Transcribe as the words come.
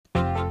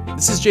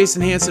This is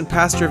Jason Hanson,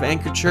 pastor of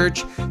Anchor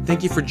Church.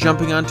 Thank you for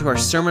jumping onto our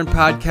sermon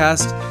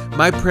podcast.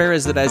 My prayer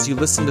is that as you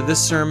listen to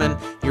this sermon,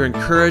 you're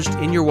encouraged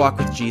in your walk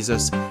with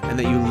Jesus and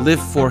that you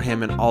live for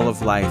Him in all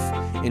of life.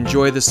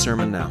 Enjoy the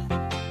sermon now.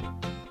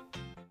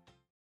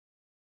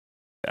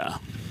 Yeah.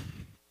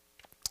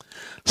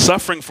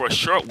 Suffering for a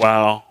short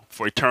while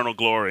for eternal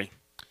glory.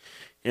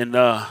 In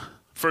 1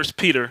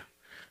 Peter,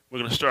 we're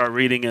going to start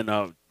reading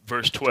in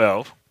verse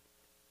 12.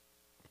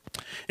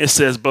 It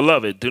says,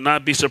 "Beloved, do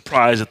not be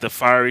surprised at the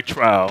fiery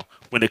trial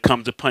when it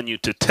comes upon you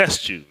to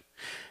test you,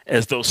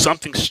 as though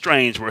something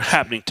strange were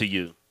happening to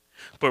you.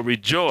 But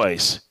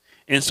rejoice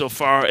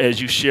insofar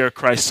as you share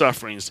Christ's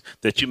sufferings,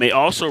 that you may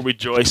also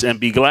rejoice and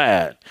be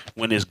glad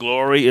when His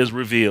glory is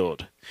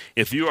revealed.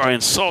 If you are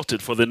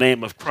insulted for the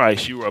name of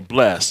Christ, you are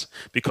blessed,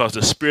 because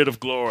the Spirit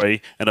of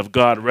glory and of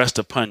God rests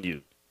upon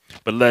you.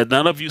 But let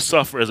none of you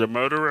suffer as a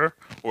murderer,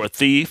 or a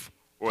thief,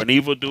 or an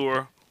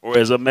evildoer, or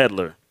as a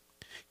meddler.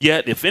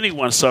 Yet if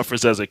anyone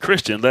suffers as a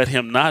Christian, let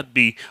him not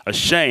be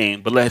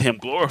ashamed, but let him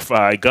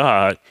glorify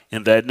God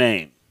in that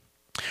name.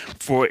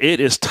 For it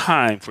is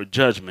time for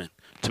judgment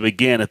to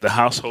begin at the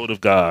household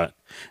of God.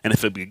 And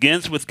if it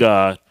begins with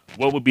God,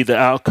 what will be the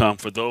outcome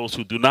for those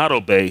who do not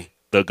obey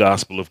the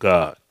gospel of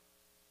God?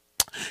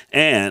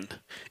 And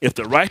if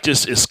the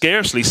righteous is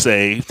scarcely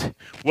saved,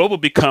 what will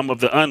become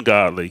of the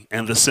ungodly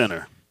and the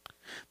sinner?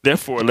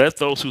 Therefore, let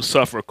those who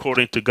suffer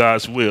according to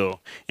God's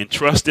will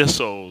entrust their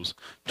souls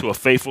to a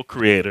faithful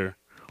Creator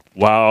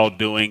while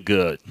doing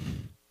good."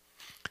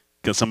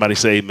 Can somebody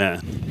say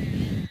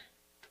amen?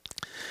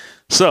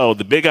 So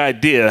the big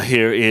idea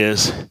here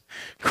is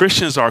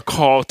Christians are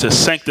called to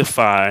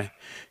sanctify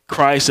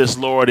Christ as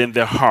Lord in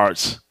their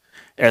hearts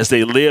as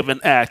they live and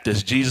act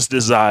as Jesus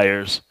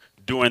desires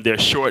during their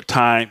short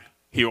time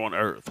here on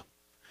earth.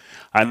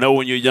 I know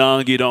when you're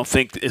young, you don't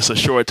think it's a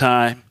short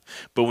time,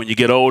 but when you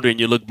get older and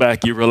you look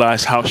back, you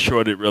realize how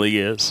short it really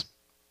is.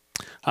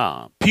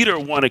 Peter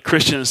wanted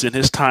Christians in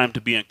his time to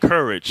be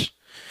encouraged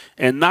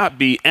and not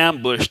be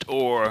ambushed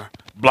or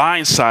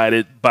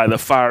blindsided by the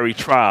fiery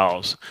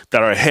trials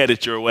that are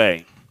headed your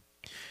way.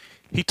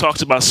 He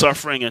talks about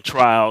suffering and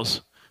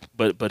trials,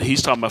 but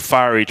he's talking about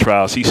fiery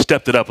trials. He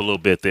stepped it up a little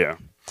bit there.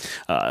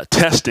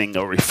 Testing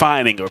or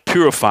refining or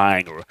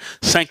purifying or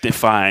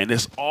sanctifying,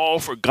 it's all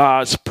for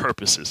God's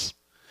purposes.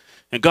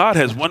 And God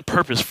has one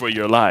purpose for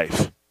your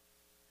life.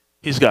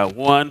 He's got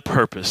one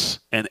purpose,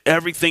 and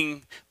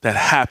everything that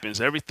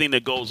happens, everything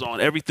that goes on,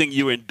 everything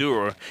you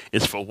endure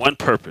is for one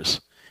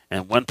purpose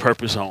and one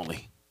purpose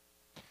only.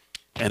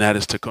 And that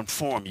is to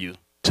conform you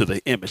to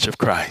the image of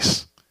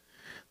Christ.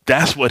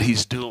 That's what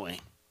He's doing.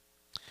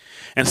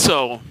 And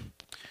so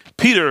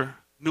Peter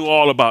knew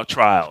all about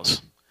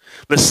trials.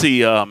 Let's see,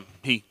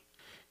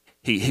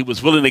 he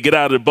was willing to get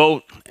out of the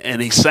boat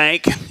and he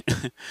sank.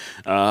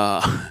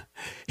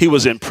 He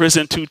was in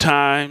prison 2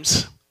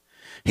 times.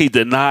 He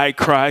denied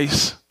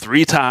Christ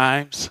 3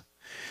 times.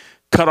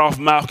 Cut off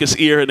Malchus'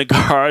 ear in the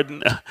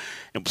garden.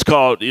 It was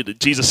called,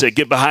 Jesus said,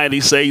 "Get behind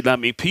thee, Satan." I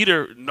mean,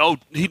 Peter,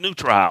 he knew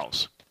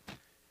trials.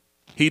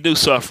 He knew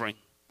suffering.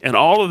 And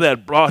all of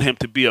that brought him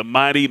to be a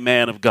mighty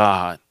man of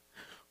God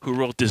who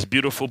wrote this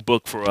beautiful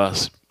book for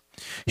us.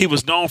 He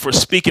was known for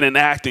speaking and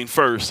acting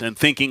first and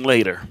thinking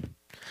later.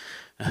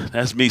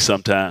 That's me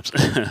sometimes.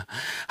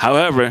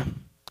 However,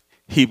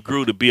 he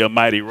grew to be a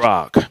mighty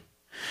rock.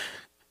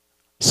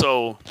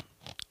 So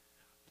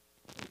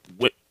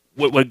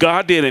what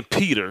God did in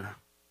Peter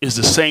is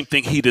the same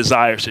thing He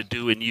desires to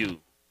do in you.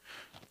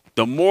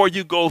 The more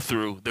you go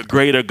through, the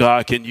greater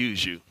God can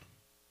use you.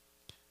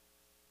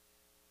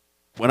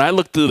 When I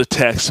look through the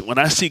text, when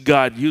I see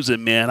God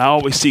using men, I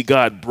always see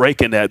God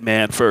breaking that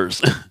man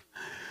first.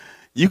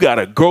 You got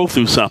to go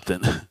through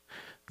something.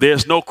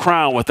 There's no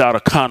crown without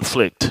a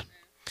conflict.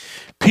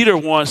 Peter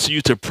wants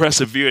you to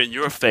persevere in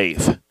your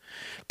faith.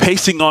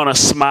 Pacing on a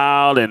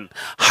smile and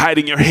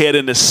hiding your head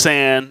in the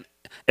sand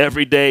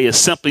every day is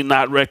simply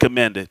not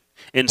recommended.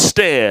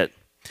 Instead,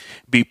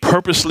 be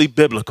purposely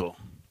biblical.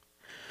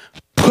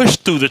 Push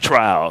through the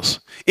trials.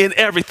 In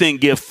everything,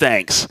 give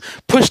thanks.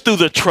 Push through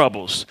the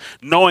troubles,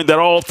 knowing that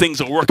all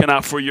things are working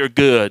out for your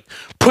good.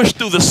 Push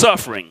through the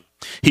suffering.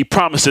 He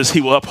promises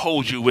He will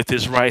uphold you with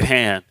His right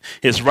hand,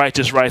 His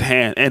righteous right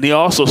hand. And He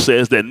also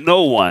says that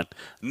no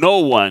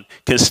one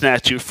can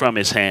snatch you from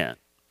His hand.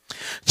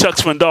 Chuck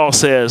Swindoll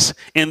says,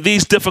 "In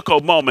these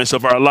difficult moments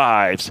of our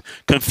lives,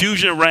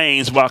 confusion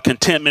reigns while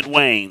contentment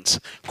wanes.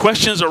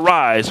 Questions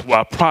arise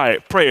while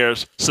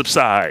prayers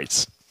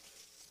subsides.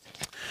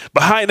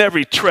 Behind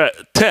every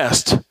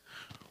test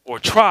or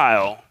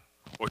trial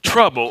or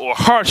trouble or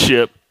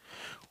hardship,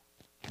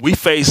 we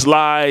face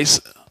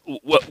lies.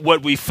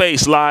 What we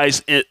face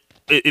lies,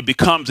 it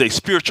becomes a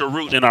spiritual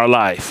root in our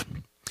life.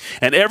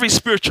 And every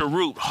spiritual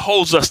root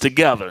holds us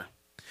together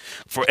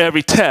for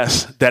every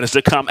test that is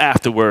to come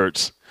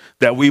afterwards,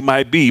 that we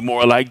might be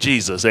more like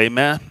Jesus."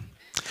 Amen.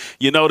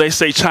 You know, they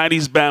say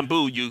Chinese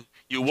bamboo, you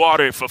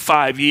water it for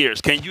 5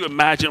 years. Can you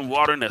imagine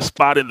watering a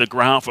spot in the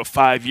ground for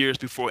 5 years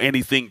before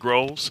anything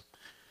grows?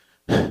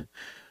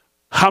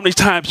 How many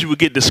times you would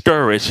get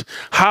discouraged?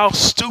 How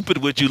stupid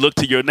would you look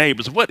to your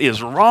neighbors? What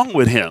is wrong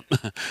with him?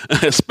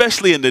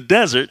 Especially in the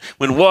desert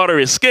when water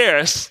is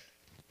scarce,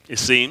 it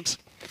seems.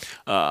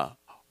 But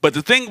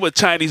the thing with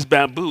Chinese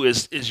bamboo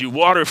is you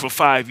water it for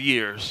 5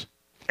 years,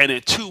 and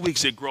in 2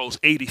 weeks it grows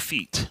 80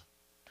 feet.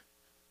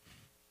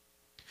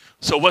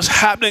 So what's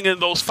happening in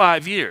those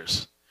 5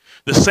 years?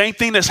 The same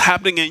thing that's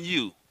happening in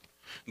you.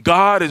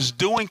 God is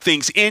doing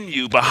things in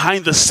you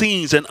behind the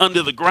scenes and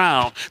under the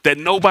ground that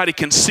nobody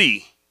can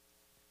see.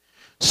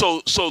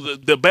 So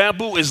the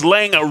bamboo is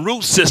laying a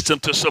root system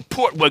to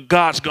support what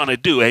God's going to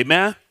do.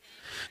 Amen?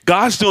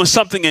 God's doing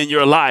something in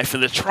your life,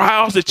 and the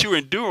trials that you're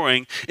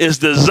enduring is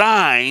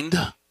designed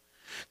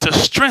to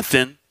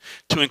strengthen,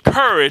 to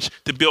encourage,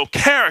 to build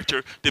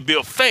character, to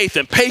build faith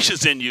and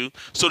patience in you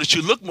so that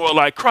you look more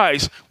like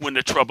Christ when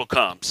the trouble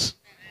comes.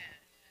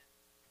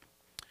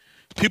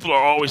 People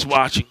are always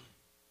watching.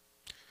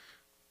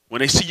 When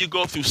they see you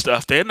go through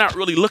stuff, they're not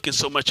really looking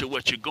so much at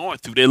what you're going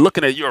through. They're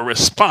looking at your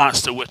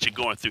response to what you're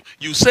going through.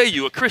 You say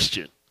you're a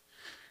Christian.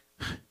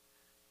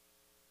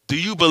 Do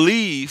you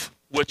believe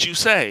what you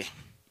say?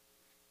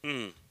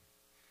 In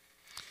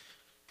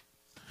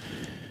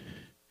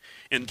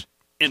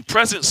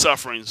present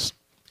sufferings,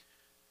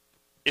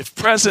 if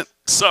present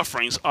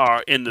sufferings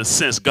are, in the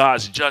sense,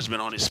 God's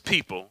judgment on his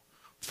people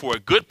for a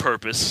good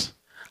purpose,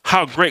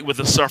 how great were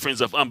the sufferings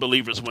of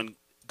unbelievers when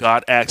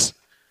God acts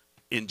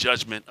in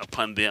judgment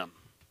upon them.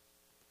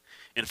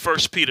 In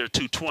 1 Peter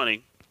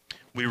 2:20,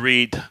 we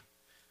read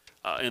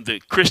in the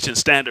Christian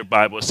Standard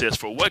Bible, it says,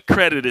 "For what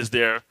credit is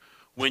there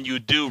when you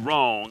do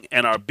wrong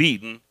and are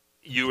beaten,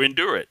 you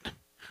endure it.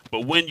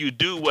 But when you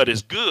do what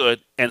is good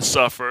and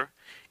suffer,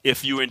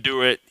 if you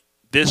endure it,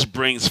 this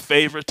brings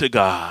favor to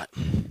God."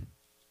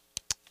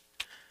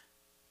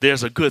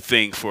 There's a good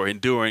thing for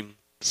enduring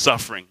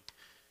suffering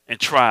and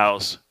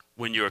trials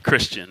when you're a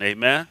Christian.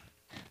 Amen?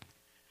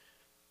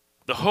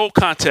 The whole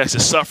context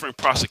is suffering,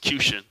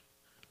 persecution.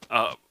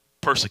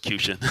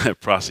 Prosecution.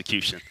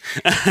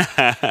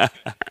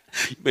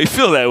 You may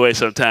feel that way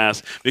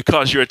sometimes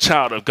because you're a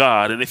child of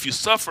God. And if you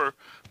suffer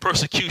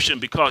persecution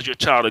because you're a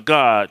child of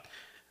God,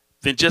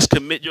 then just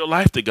commit your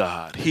life to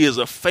God. He is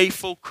a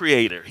faithful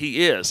creator.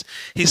 He is.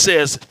 He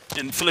says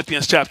in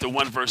Philippians chapter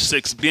 1, verse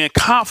 6, being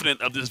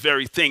confident of this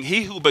very thing,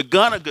 he who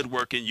begun a good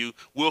work in you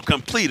will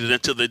complete it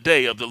until the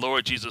day of the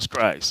Lord Jesus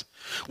Christ.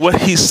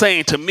 What he's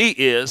saying to me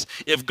is,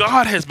 if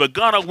God has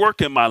begun a work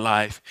in my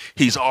life,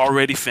 he's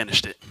already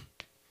finished it.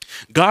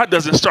 God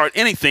doesn't start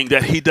anything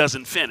that he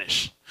doesn't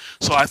finish.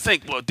 So I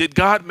think, well, did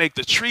God make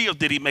the tree or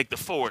did he make the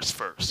forest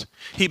first?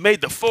 He made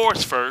the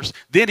forest first,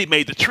 then he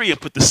made the tree and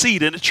put the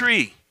seed in the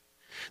tree.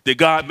 Did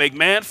God make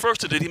man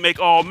first or did he make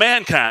all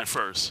mankind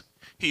first?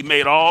 He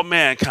made all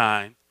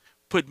mankind,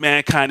 put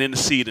mankind in the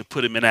seed and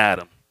put him in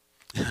Adam.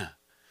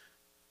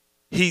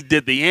 He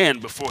did the end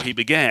before he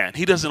began.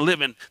 He doesn't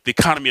live in the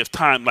economy of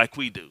time like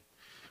we do.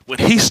 When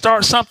he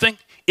starts something,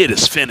 it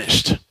is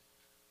finished.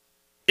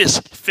 It's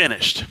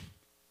finished.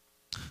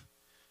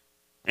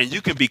 And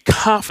you can be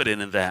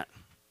confident in that.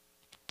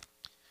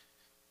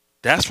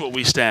 That's what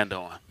we stand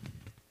on.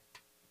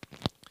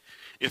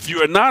 If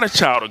you are not a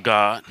child of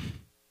God,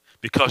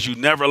 because you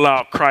never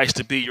allowed Christ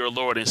to be your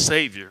Lord and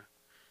Savior,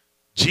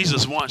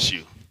 Jesus wants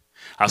you.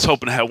 I was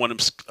hoping to have one of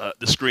them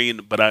the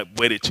screen, but I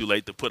waited too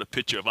late to put a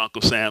picture of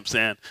Uncle Sam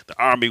saying, "The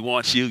army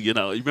wants you." You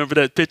know, you remember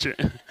that picture?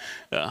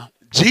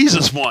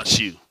 Jesus wants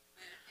you.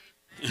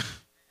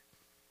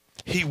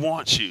 He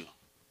wants you.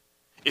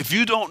 If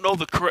you don't know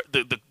the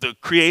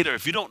Creator,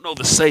 if you don't know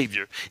the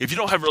Savior, if you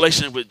don't have a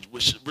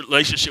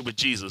relationship with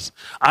Jesus,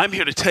 I'm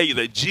here to tell you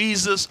that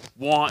Jesus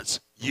wants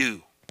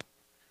you.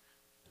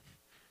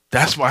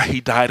 That's why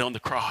he died on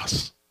the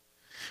cross.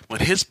 When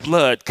his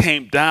blood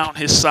came down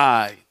his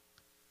side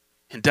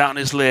and down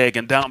his leg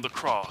and down the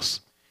cross,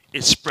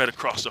 it spread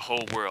across the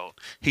whole world.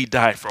 He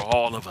died for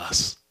all of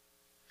us.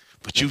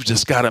 But you've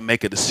just got to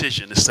make a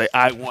decision to say,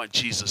 I want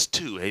Jesus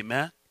too.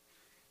 Amen?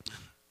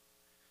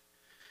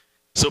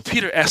 So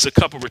Peter asks a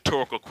couple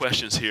rhetorical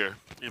questions here.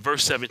 In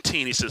verse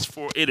 17, he says,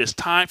 "For it is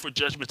time for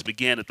judgment to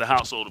begin at the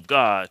household of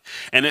God.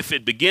 And if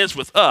it begins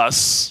with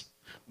us,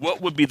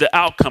 what would be the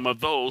outcome of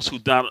those who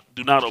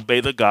do not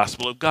obey the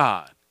gospel of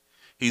God?"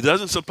 He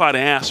doesn't supply the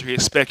answer. He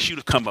expects you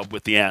to come up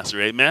with the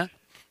answer. Amen?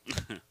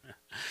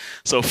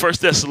 So 1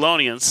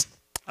 Thessalonians,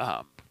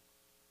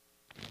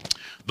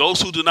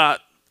 those who do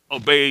not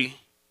obey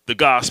the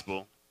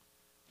gospel,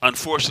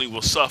 unfortunately,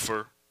 will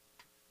suffer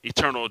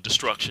eternal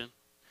destruction.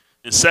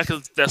 In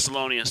 2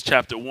 Thessalonians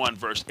chapter 1,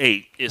 verse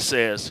 8, it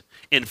says,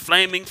 "In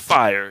flaming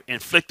fire,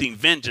 inflicting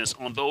vengeance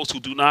on those who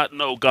do not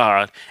know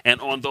God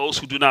and on those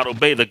who do not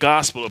obey the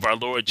gospel of our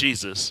Lord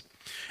Jesus."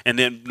 And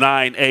then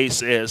 9a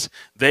says,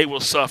 "They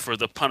will suffer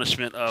the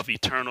punishment of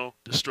eternal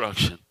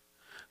destruction."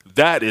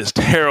 That is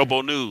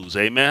terrible news,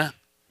 amen?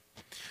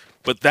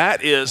 But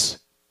that is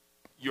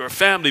your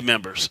family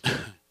members,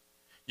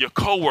 your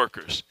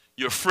co-workers,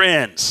 your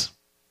friends.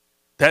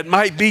 That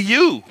might be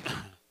you.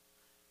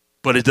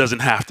 But it doesn't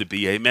have to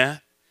be,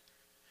 amen?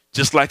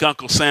 Just like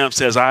Uncle Sam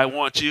says, "I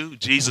want you,"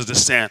 Jesus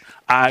is saying,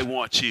 "I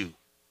want you."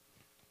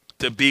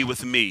 to be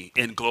with me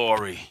in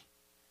glory.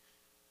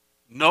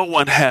 No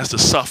one has to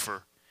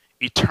suffer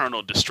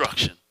eternal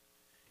destruction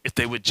if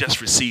they would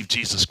just receive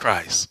Jesus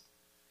Christ.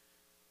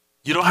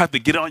 You don't have to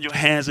get on your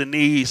hands and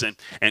knees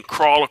and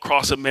crawl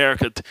across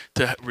America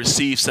to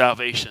receive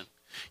salvation.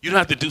 You don't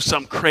have to do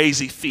some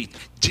crazy feat.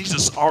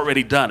 Jesus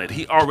already done it.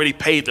 He already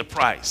paid the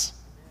price.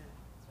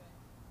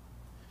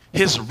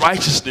 His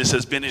righteousness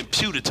has been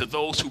imputed to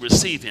those who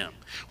receive him.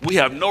 We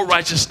have no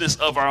righteousness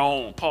of our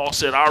own. Paul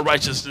said our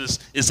righteousness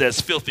is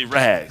as filthy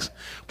rags.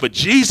 But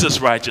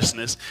Jesus'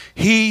 righteousness,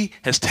 he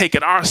has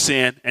taken our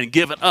sin and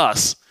given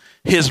us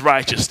his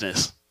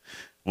righteousness.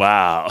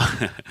 Wow.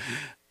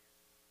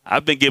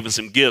 I've been given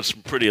some gifts,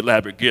 pretty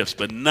elaborate gifts,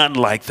 but none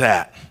like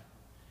that.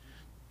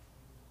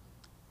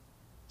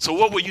 So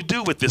what will you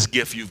do with this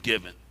gift you've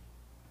given?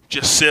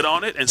 Just sit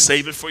on it and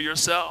save it for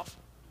yourself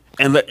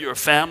and let your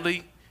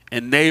family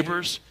and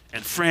neighbors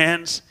and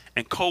friends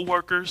and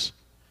co-workers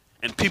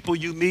and people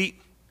you meet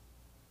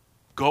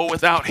go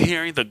without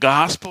hearing the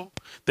gospel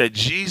that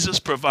Jesus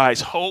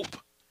provides hope,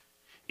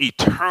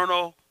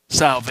 eternal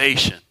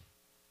salvation.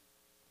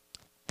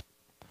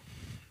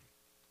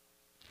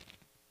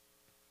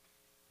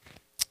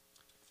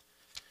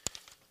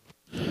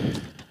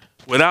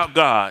 Without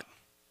God,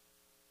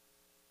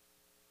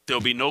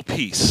 there'll be no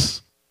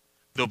peace,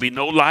 there'll be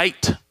no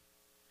light,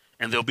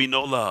 and there'll be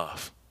no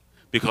love.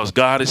 Because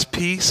God is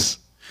peace,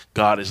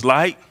 God is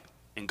light,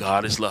 and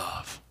God is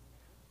love.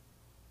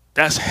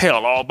 That's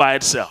hell all by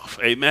itself.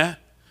 Amen?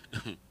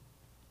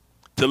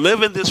 To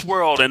live in this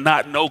world and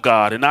not know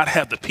God and not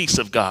have the peace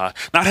of God,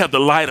 not have the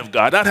light of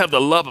God, not have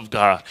the love of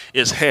God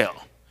is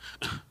hell.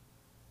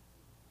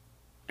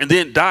 And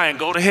then die and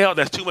go to hell,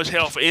 that's too much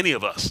hell for any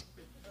of us.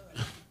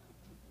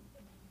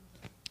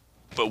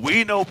 But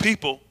we know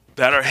people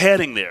that are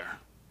heading there.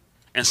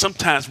 And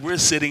sometimes we're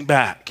sitting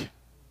back.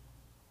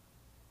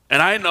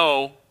 And I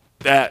know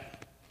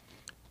that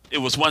it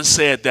was once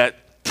said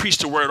that preach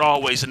the word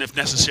always, and if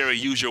necessary,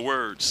 use your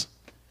words.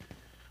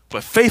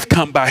 But faith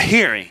comes by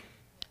hearing,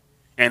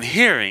 and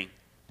hearing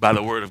by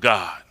the word of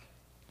God.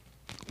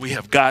 We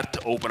have got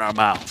to open our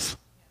mouth.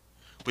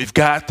 We've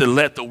got to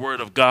let the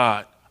word of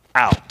God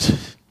out.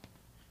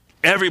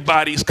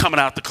 Everybody's coming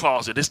out the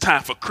closet. It's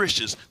time for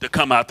Christians to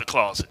come out the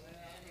closet.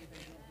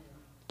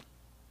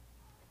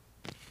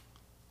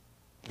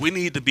 We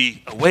need to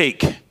be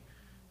awake.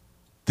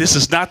 This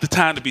is not the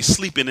time to be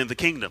sleeping in the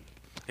kingdom.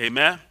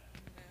 Amen.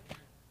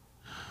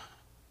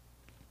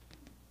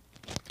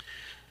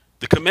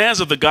 The commands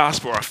of the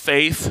gospel are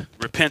faith,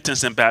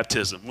 repentance, and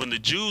baptism. When the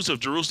Jews of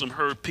Jerusalem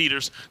heard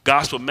Peter's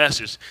gospel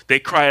message, they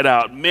cried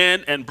out,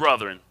 "Men and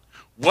brethren,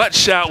 what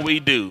shall we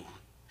do?"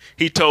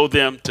 He told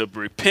them to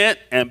repent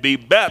and be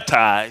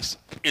baptized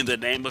in the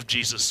name of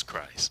Jesus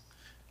Christ.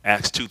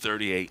 Acts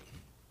 2:38.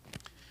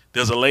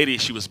 There's a lady,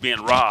 she was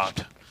being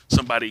robbed.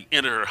 Somebody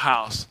entered her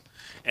house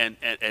and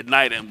at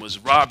night and was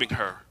robbing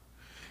her.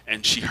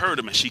 And she heard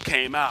him and she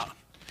came out.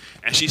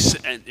 And she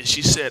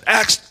said,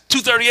 Acts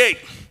 2:38.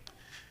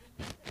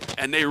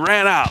 And they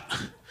ran out.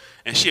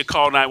 And she had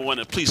called 911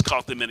 and the police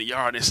caught them in the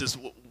yard. And says,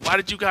 "Why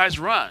did you guys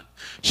run?"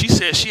 She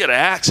said she had an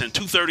axe and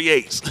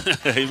 238s.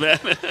 Amen.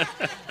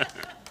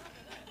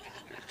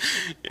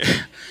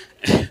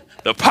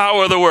 The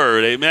power of the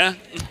word. Amen.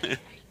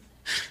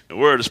 The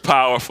word is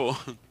powerful.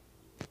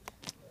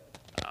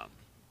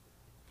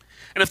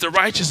 And if the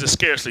righteous is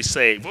scarcely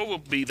saved, what will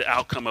be the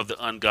outcome of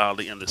the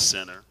ungodly and the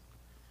sinner?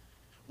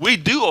 We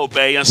do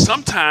obey, and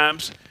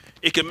sometimes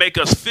it can make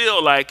us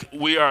feel like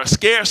we are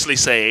scarcely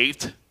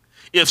saved.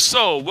 If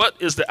so, what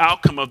is the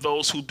outcome of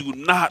those who do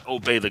not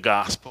obey the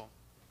gospel?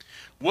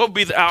 What will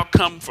be the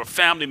outcome for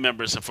family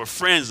members and for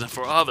friends and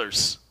for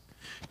others?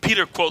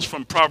 Peter quotes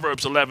from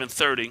Proverbs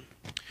 11:30,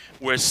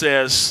 where it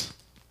says,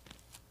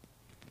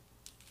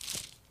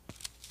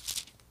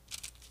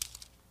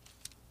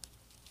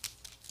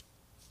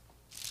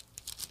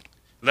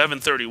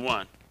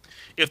 "11:31,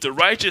 if the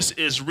righteous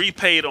is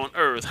repaid on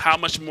earth, how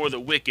much more the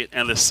wicked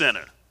and the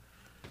sinner?"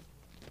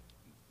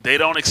 They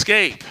don't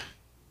escape.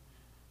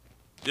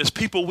 There's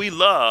people we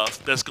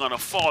love that's going to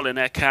fall in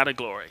that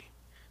category.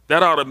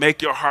 That ought to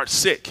make your heart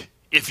sick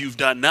if you've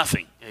done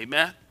nothing.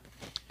 Amen.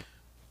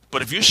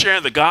 But if you're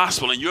sharing the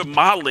gospel and you're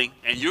modeling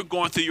and you're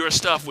going through your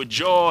stuff with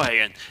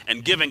joy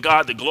and giving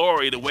God the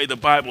glory the way the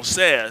Bible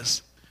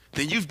says,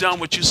 then you've done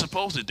what you're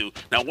supposed to do.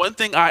 Now, one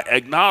thing I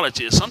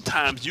acknowledge is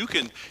sometimes you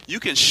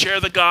can share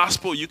the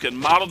gospel, you can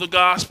model the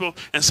gospel,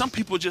 and some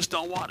people just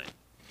don't want it.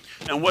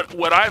 And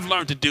what I've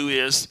learned to do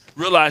is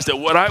realize that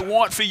what I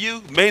want for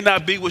you may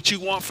not be what you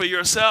want for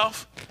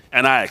yourself,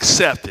 and I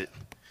accept it.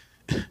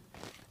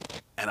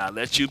 And I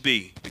let you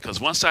be. Because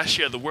once I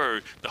share the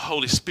word, the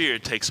Holy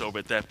Spirit takes over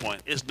at that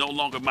point. It's no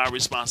longer my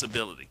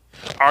responsibility.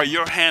 Are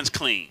your hands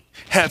clean?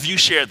 Have you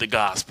shared the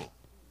gospel?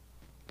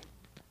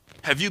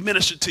 Have you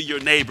ministered to your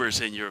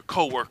neighbors and your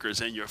co-workers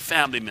and your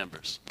family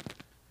members?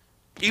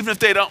 Even if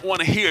they don't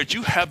want to hear it,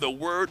 you have the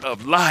word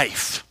of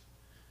life.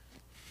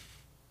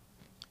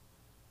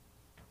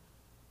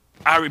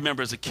 I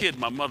remember as a kid,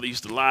 my mother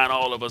used to line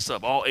all of us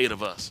up, all 8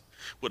 of us,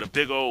 with a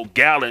big old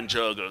gallon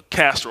jug of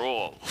castor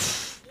oil.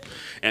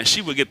 And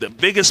she would get the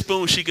biggest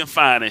spoon she can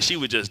find, and she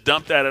would just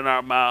dump that in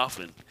our mouth.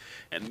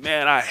 And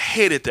man, I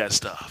hated that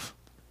stuff.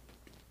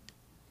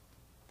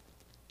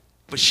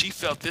 But she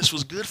felt this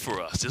was good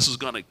for us. This was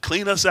going to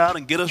clean us out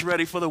and get us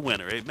ready for the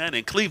winter. Amen.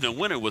 In Cleveland,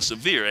 winter was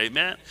severe.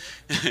 Amen.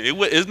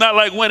 It's not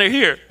like winter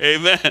here.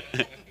 Amen.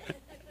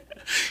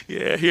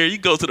 Yeah, here you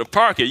go to the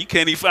park and you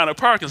can't even find a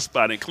parking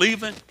spot. In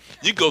Cleveland,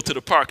 you go to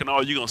the park and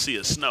all you're going to see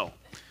is snow.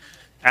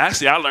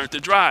 Actually, I learned to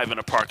drive in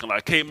a parking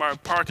lot,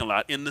 Kmart parking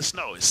lot in the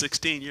snow at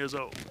 16 years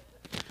old.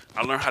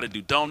 I learned how to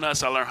do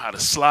donuts. I learned how to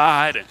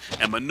slide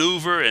and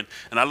maneuver, and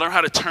I learned how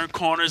to turn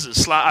corners and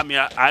slide. I mean,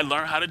 I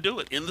learned how to do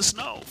it in the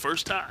snow,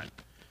 first time.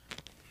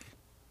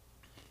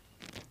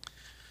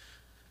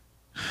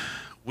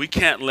 We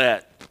can't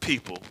let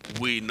people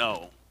we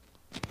know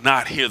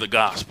not hear the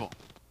gospel.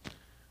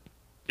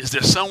 Is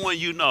there someone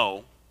you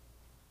know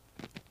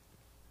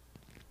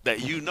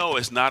that you know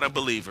is not a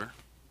believer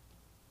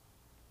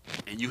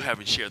and you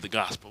haven't shared the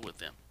gospel with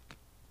them?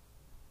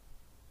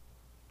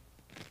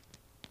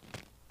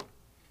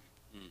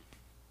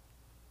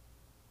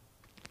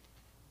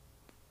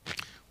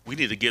 We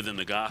need to give them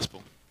the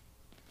gospel.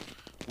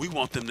 We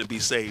want them to be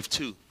saved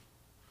too.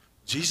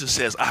 Jesus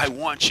says, I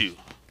want you.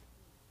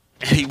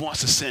 And he wants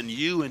to send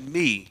you and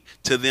me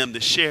to them to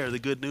share the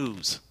good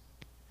news.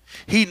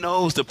 He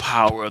knows the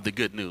power of the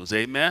good news.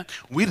 Amen.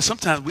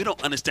 Sometimes we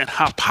don't understand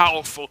how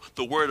powerful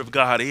the word of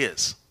God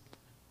is.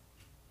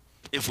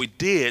 If we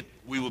did,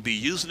 we would be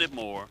using it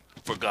more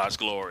for God's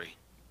glory.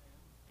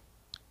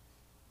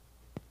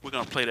 We're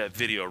going to play that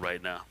video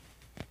right now.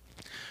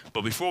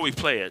 But before we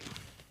play it,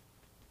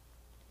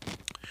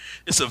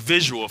 it's a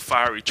visual of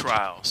fiery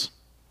trials.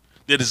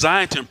 They're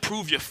designed to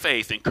improve your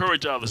faith,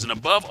 encourage others, and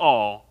above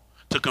all,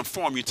 to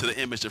conform you to the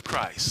image of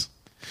Christ.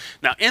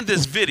 Now, in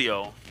this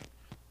video,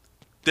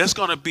 there's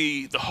going to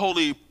be the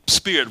Holy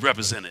Spirit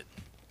represented.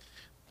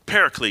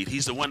 Paraclete,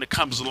 he's the one that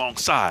comes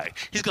alongside.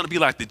 He's going to be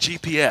like the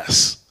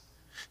GPS,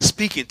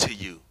 speaking to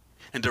you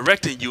and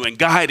directing you and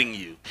guiding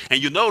you.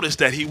 And you notice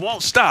that he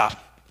won't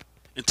stop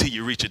until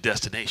you reach a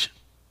destination.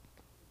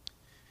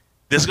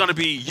 There's going to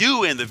be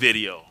you in the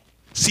video.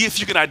 See if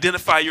you can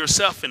identify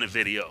yourself in the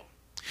video.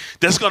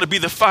 There's going to be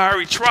the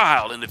fiery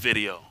trial in the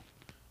video.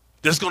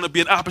 There's going to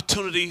be an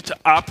opportunity to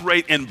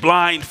operate in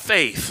blind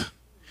faith.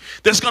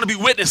 There's going to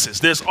be witnesses.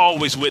 There's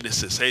always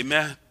witnesses.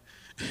 Amen.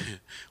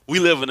 We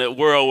live in a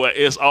world where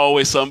there's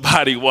always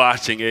somebody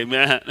watching.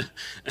 Amen.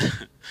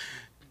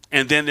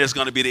 And then there's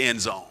going to be the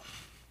end zone.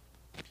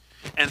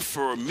 And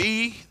for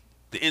me,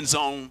 the end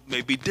zone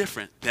may be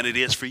different than it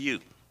is for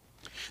you.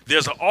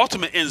 There's an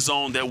ultimate end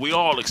zone that we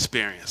all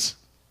experience.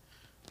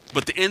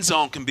 But the end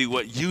zone can be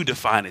what you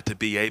define it to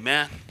be.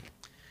 Amen.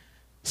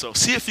 So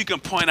see if you can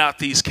point out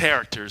these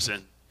characters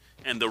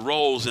and the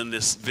roles in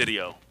this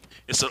video.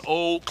 It's an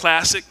old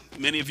classic.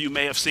 Many of you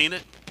may have seen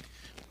it.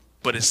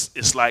 But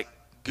it's like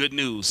good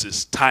news.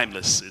 It's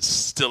timeless. It's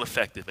still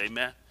effective.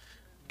 Amen.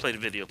 Play the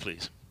video,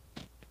 please.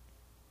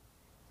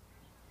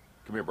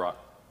 Come here, Brock.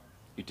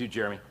 You too,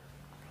 Jeremy.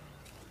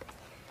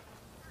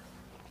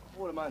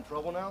 What, am I in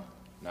trouble now?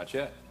 Not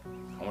yet.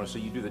 I want to see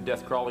you do the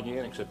death crawl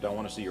again, except I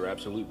want to see your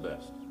absolute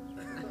best.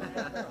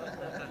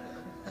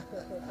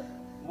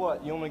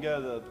 What, you want me to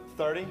go to the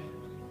 30? I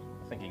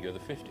think you can go to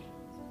the 50.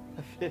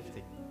 The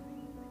 50?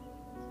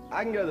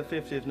 I can go to the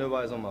 50 if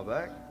nobody's on my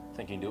back. I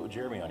think you can do it with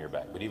Jeremy on your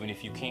back. But even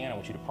if you can, I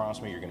want you to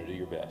promise me you're going to do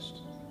your best.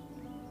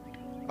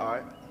 All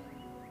right.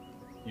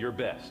 Your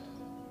best.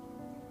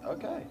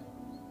 Okay.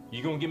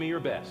 You going to give me your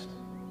best?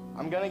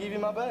 I'm going to give you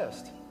my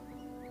best.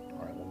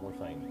 All right, one more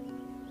thing.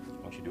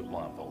 I want you to do it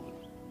blindfolded.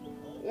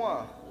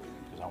 Why?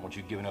 Because I want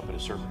you giving up at a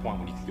certain point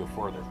when you can go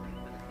further.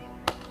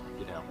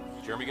 Get down.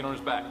 Jeremy, get on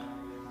his back.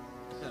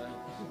 Get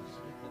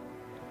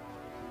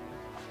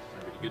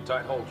a good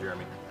tight hold,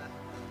 Jeremy.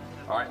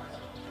 All right.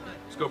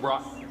 Let's go,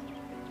 Brock.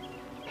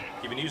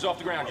 Keep your knees off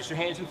the ground, just your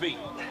hands and feet.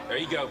 There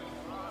you go.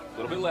 A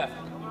little bit left.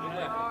 A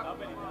little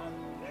bit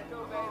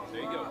left.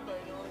 There you go.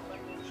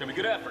 Show me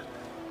good effort.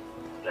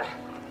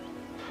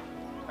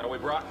 That way,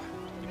 Brock.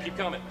 You keep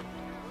coming.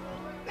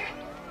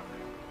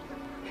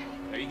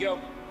 There you go.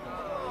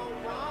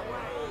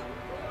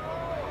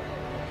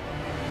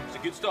 It's a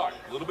good start.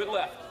 A little bit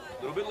left.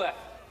 A little bit left.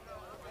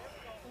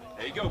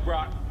 There you go,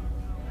 Brock.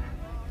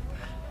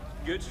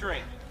 Good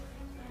strength.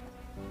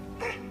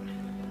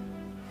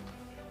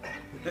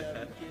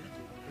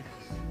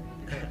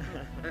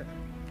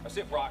 That's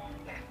it, Brock.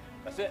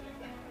 That's it.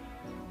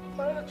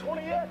 Not at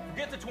 20 yet?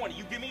 Forget the 20.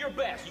 You give me your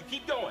best. You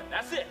keep going.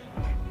 That's it.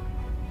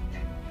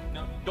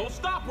 No, don't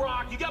stop,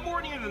 Brock. You got more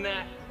in you than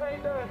that. I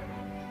ain't done.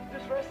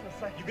 Just resting a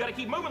second. You got to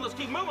keep moving. Let's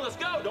keep moving. Let's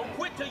go. Don't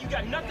quit till you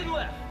got nothing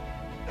left.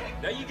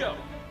 There you go.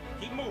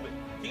 Keep moving.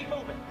 Keep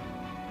moving.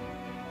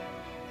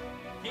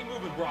 Keep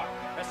moving, Brock.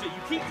 That's it.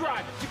 You keep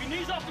driving. Keep your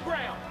knees off the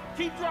ground.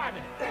 Keep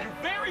driving. Your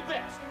very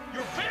best.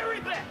 Your very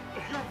best.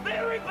 Your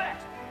very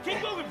best.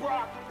 Keep moving,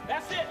 Brock.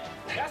 That's it.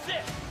 That's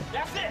it.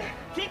 That's it.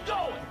 Keep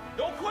going.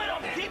 Don't quit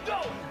on it. Keep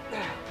going.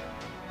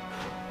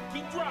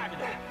 Keep driving.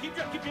 Keep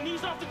your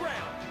knees off the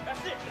ground. That's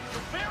it.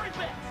 Your very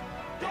best.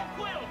 Don't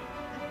quit on it.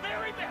 Your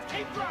very best.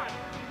 Keep driving.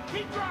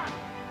 Keep driving.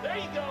 There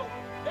you go.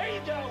 There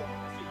you go.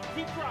 See,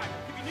 keep driving.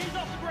 Keep your knees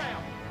off the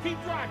ground.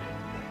 Keep driving.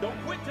 Don't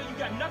quit till you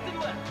got nothing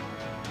left.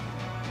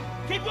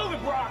 Keep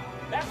moving, Brock.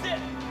 That's it.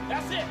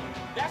 That's it.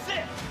 That's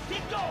it.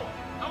 Keep going.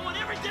 I want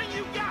everything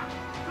you got.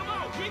 Come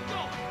on, keep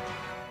going.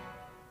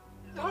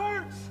 It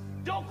hurts.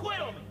 Don't quit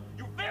on me.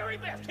 Your very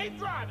best. Keep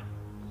driving.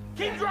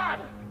 Keep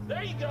driving.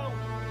 There you go.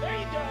 There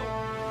you go.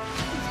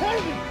 It's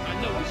heavy.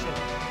 I know it's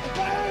heavy.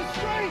 Fire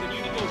straight. Then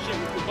you negotiate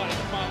with your body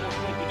to find more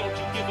strength, but don't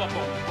you give up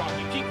on me, Brock.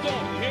 You keep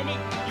going. You hear me?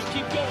 You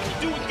keep going.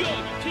 You're doing good.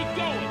 You keep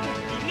going.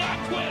 Do not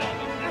quit on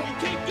me. You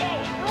keep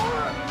going.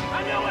 I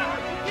know it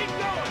hurts. You keep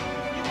going.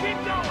 You keep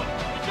going.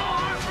 It's all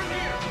hard from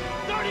here.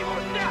 30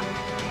 more steps.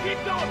 Keep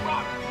going,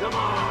 Brock. Come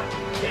on.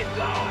 Keep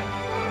going.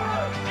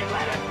 And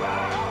let it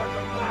burn.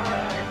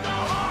 It's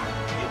all hard.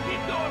 You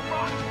keep going,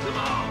 Brock. Come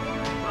on.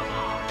 Come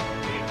on.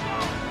 Keep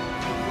going.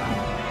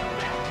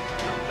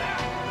 You're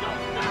back.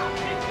 Don't stop.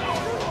 Keep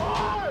going. Too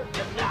hard.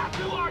 It's not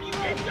too hard. You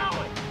keep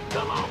going.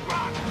 Come on,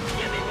 Brock.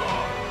 Give me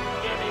more.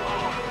 Give me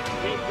more.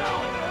 Keep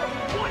going.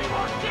 20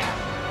 more steps.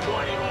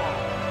 20 more.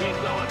 Keep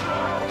going,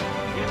 Brock.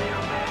 Give me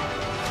your best.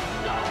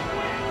 Don't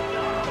quit.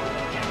 No.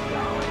 Keep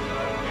going.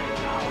 Keep going. Keep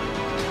going.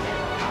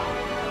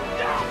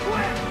 Don't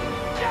quit.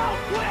 Don't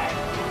quit.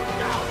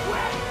 Don't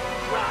quit.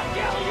 Brock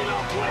Kelly, you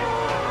don't quit.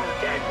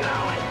 Keep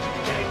going.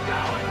 Keep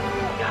going.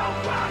 No,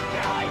 Brock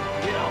Kelly,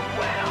 you don't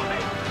quit on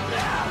me.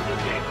 No, you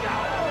keep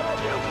going.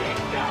 You keep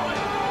going.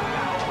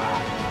 No,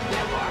 Brock.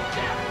 10 more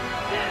steps.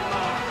 10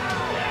 more.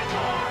 10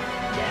 more.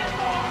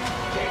 10 more.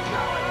 Keep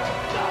going.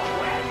 Don't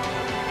quit.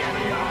 Give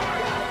me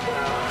yours.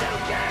 You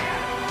can.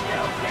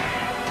 You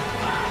can.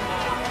 5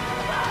 more.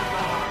 5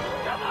 more.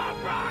 Come on,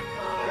 Brock.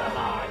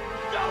 Come on.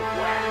 Don't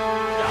quit.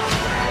 Don't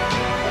quit.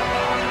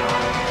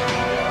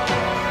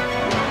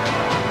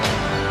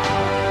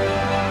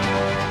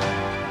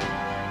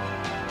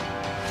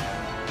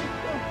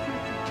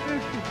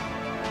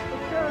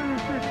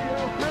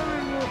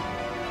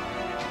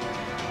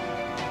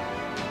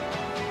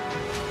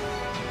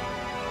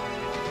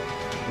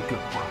 Look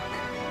up, Brock.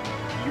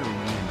 Your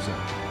name's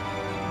up.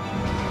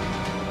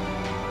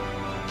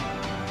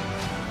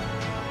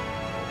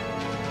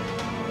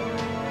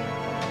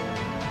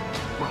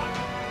 Brock,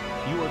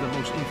 you are the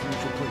most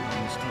influential player on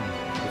this team.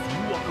 If you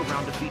walk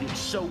around defeated,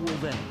 so will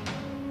they.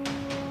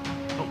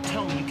 Don't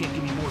tell me you can't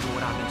give me more than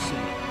what I've been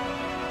saying.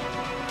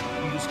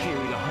 You just carried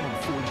a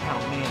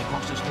 140-pound man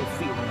across this whole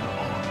field in your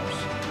arms.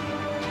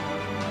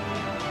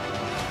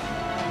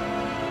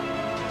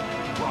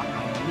 Brock, I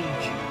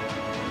need you.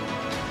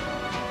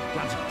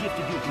 God's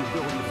gifted you with the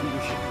ability of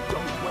leadership.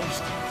 Don't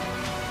waste it.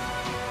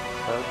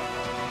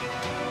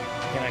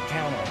 Can I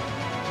count on you?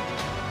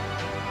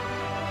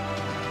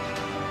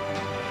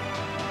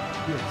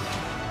 Yes.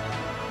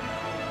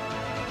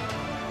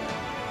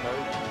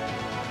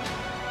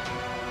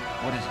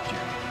 What is it,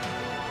 Jerry?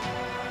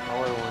 I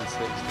weigh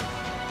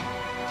 160.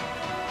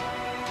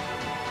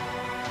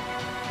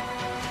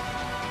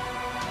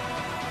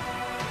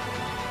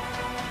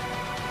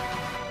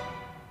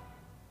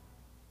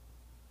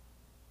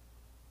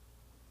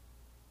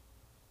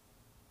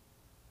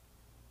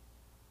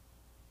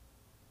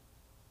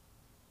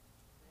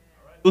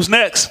 Who's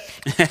next?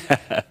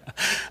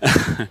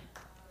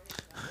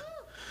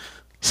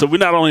 So we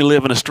not only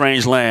live in a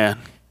strange land.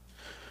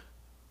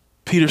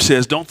 Peter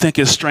says, don't think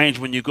it's strange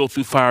when you go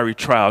through fiery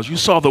trials. You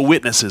saw the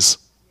witnesses.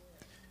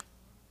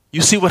 You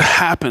see what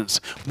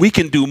happens. We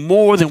can do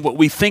more than what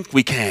we think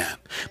we can.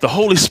 The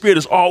Holy Spirit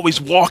is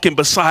always walking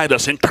beside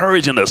us,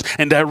 encouraging us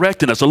and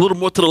directing us a little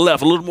more to the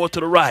left, a little more to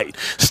the right.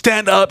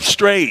 Stand up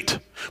straight.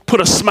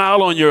 Put a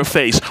smile on your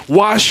face.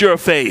 Wash your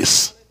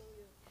face.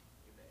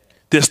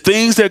 There's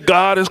things that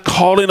God is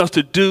calling us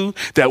to do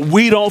that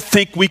we don't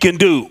think we can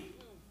do.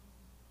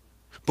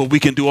 But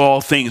we can do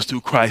all things through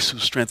Christ who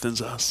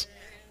strengthens us.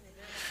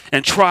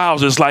 And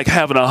trials is like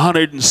having a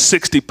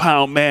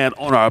 160-pound man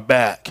on our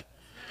back.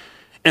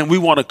 And we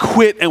want to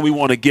quit and we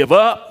want to give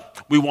up.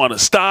 We want to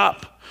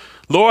stop.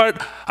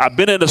 Lord, I've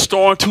been in the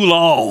storm too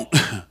long.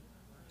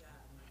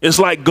 It's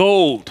like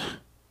gold.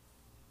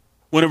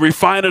 When a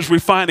refiner's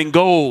refining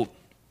gold,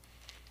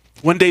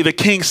 one day the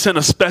king sent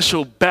a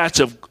special batch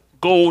of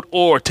gold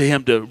ore to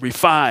him to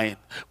refine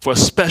for a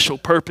special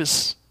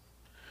purpose.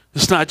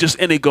 It's not just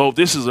any gold.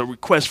 This is a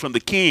request from the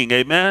king.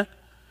 Amen.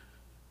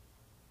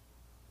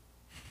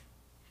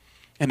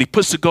 And he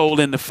puts the gold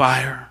in the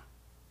fire.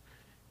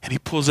 And he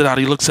pulls it out.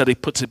 He looks at it. He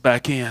puts it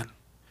back in.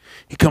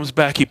 He comes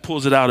back. He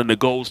pulls it out. And the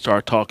gold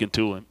starts talking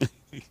to him.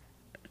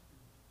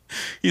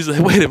 He's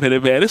like, wait a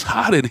minute, man. It's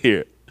hot in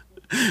here.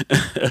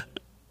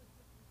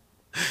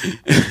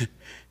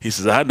 He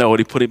says, I know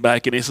it. He put it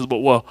back in. He says,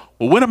 well,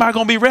 when am I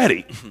going to be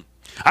ready?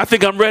 I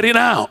think I'm ready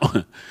now.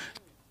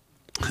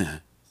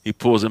 He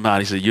pulls him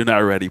out. He says, you're not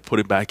ready. Put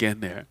it back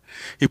in there.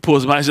 He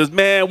pulls him out. He says,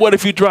 man, what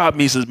if you drop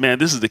me? He says, man,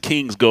 this is the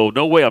king's gold.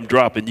 No way I'm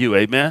dropping you.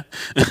 Amen.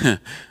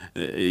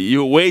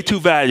 You're way too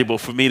valuable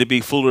for me to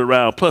be fooling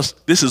around. Plus,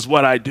 this is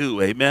what I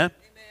do. Amen.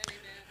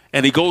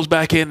 And he goes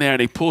back in there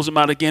and he pulls him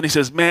out again. He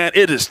says, man,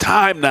 it is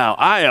time now.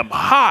 I am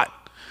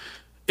hot.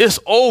 It's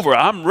over.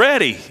 I'm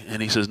ready.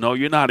 And he says, no,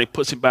 you're not. He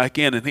puts him back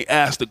in, and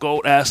the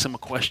goat asks him a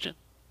question.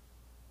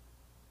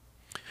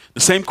 The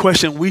same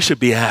question we should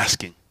be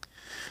asking.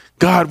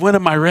 God, when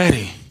am I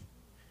ready?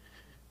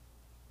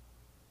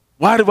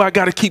 Why do I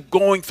got to keep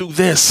going through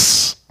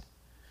this?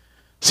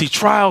 See,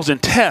 trials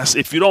and tests,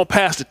 if you don't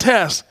pass the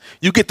test,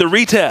 you get the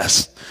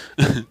retest.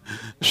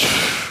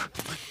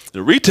 The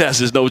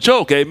retest is no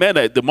joke, amen.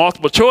 The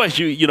multiple choice,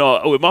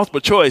 with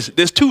multiple choice,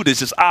 there's two that's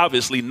just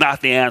obviously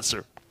not the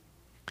answer.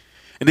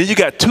 And then you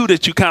got two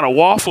that you kind of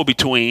waffle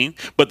between.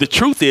 But the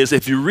truth is,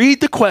 if you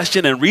read the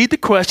question and read the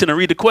question and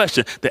read the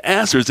question, the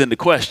answer is in the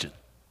question.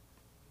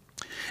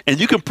 And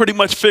you can pretty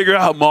much figure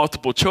out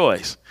multiple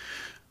choice.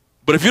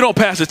 But if you don't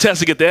pass the test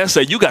to get the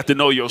essay, you got to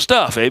know your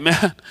stuff,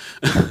 amen.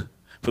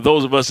 For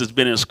those of us that's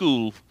been in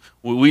school,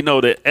 we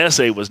know that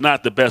essay was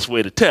not the best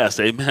way to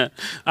test, amen.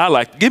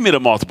 Give me the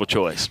multiple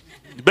choice.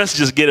 Best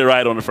just get it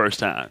right on the first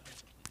time.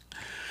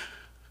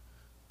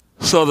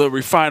 So the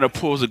refiner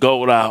pulls the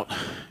gold out,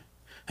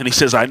 and he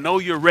says, I know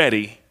you're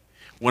ready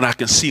when I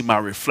can see my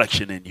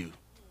reflection in you.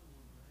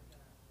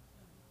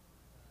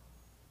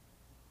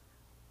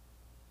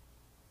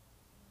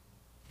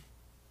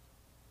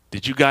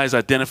 Did you guys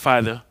identify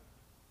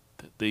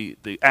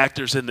the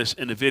actors in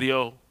the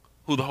video?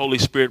 Who the Holy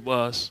Spirit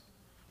was,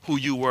 who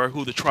you were,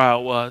 who the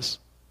trial was?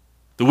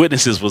 The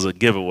witnesses was a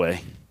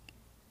giveaway.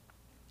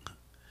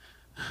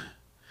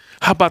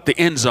 How about the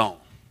end zone?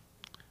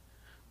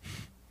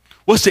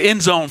 What's the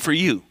end zone for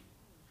you?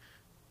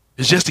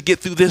 It's just to get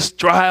through this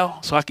trial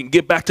so I can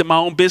get back to my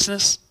own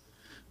business?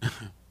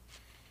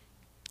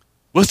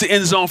 What's the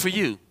end zone for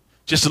you?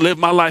 Just to live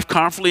my life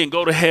comfortably and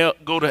go to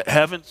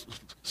heaven?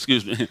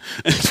 Excuse me.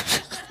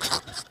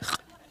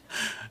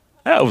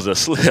 That was a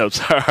slip,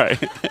 sorry.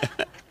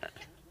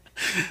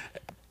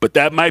 But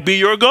that might be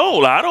your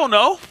goal. I don't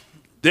know.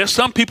 There's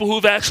some people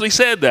who've actually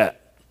said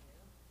that.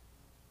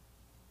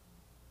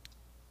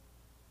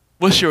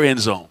 What's your end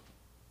zone?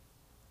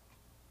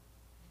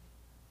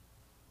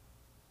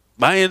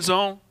 My end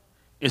zone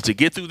is to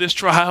get through this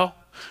trial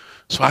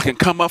so I can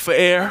come up for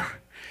air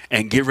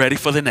and get ready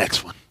for the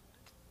next one.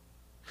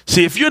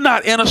 See, if you're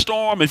not in a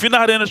storm, if you're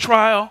not in a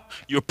trial,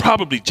 you'll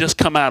probably just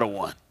come out of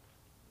one.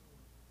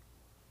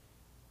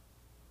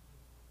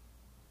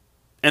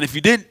 And if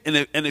you didn't,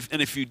 and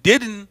if you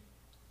didn't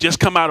just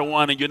come out of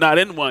one and you're not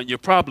in one, you're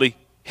probably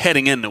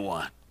heading into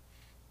one.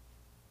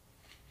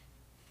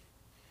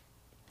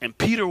 And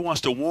Peter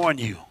wants to warn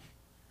you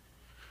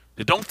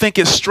that don't think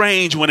it's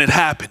strange when it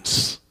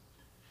happens.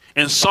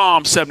 In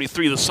Psalm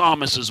 73, the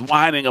psalmist is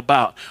whining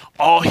about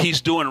all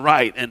he's doing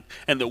right,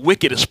 and the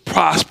wicked is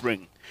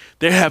prospering.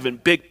 They're having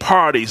big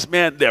parties.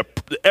 Man,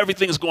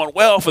 everything's going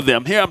well for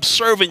them. Here I'm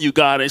serving you,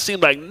 God, and it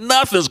seems like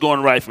nothing's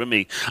going right for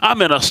me.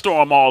 I'm in a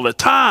storm all the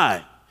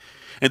time.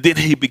 And then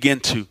he began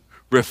to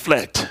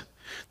reflect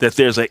that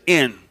there's an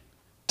end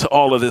to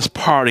all of this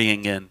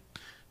partying and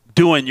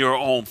doing your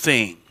own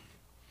thing.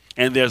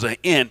 And there's an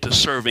end to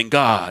serving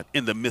God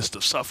in the midst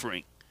of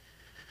suffering.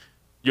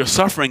 Your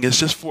suffering is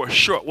just for a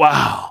short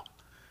while.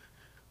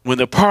 When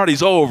the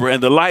party's over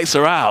and the lights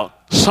are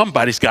out,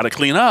 somebody's got to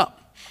clean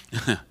up.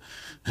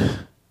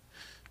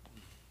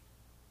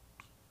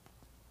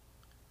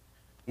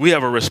 We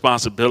have a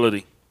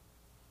responsibility.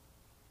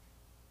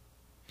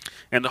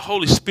 And the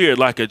Holy Spirit,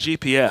 like a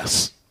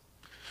GPS,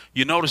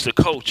 you notice the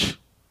coach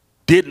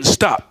didn't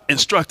stop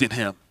instructing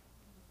him.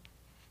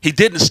 He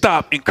didn't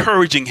stop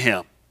encouraging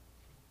him.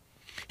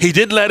 He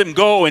didn't let him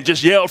go and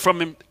just yell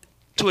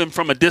to him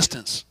from a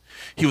distance.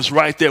 He was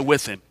right there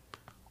with him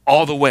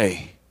all the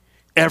way,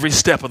 every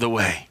step of the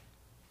way.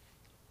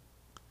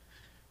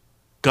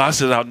 God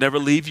says, I'll never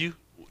leave you,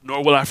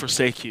 nor will I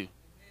forsake you.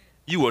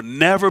 You will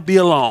never be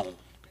alone.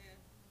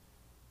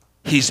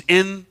 He's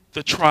in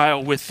the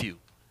trial with you.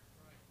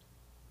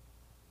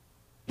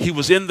 He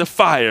was in the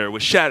fire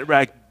with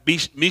Shadrach,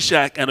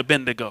 Meshach, and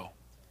Abednego.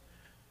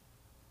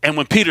 And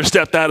when Peter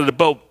stepped out of the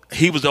boat,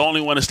 he was the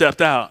only one that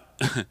stepped out.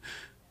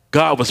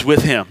 God was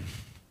with him.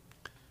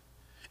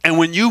 And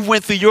when you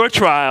went through your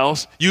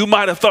trials, you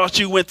might have thought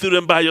you went through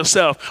them by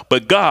yourself,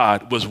 but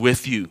God was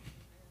with you.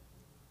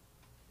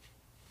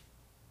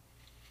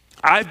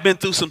 I've been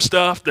through some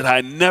stuff that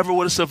I never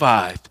would have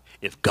survived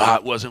if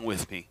God wasn't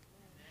with me.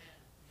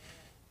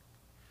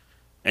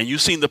 And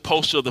you've seen the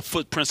poster of the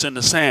footprints in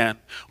the sand.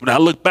 When I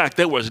look back,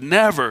 there was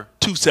never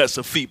two sets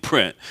of feet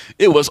print.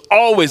 It was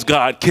always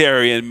God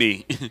carrying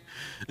me.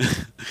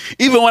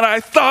 Even when I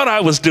thought I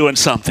was doing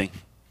something,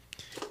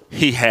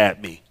 he had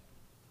me.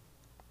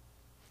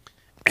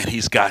 And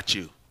he's got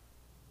you.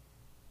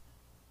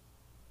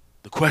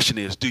 The question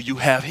is, do you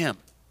have him?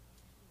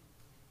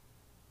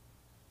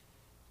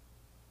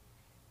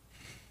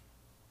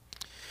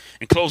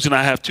 In closing,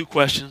 I have two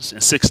questions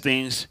and 6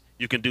 things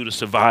you can do to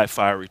survive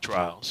fiery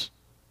trials.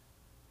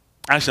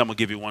 Actually, I'm going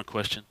to give you one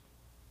question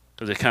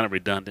because they're kind of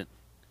redundant.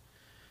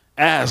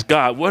 Ask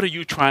God, what are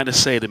you trying to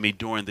say to me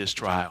during this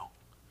trial?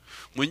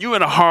 When you're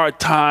in a hard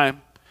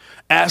time,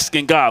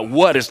 asking God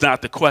what is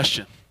not the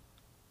question.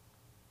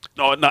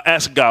 No, not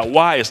asking God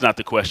why is not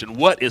the question.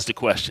 What is the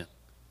question?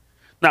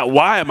 Not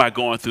why am I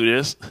going through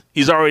this?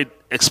 He's already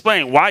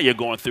explained why you're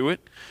going through it.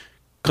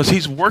 Because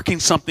he's working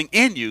something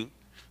in you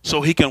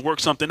so he can work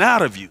something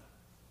out of you.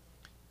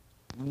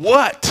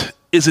 What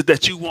is it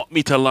that you want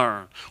me to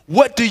learn?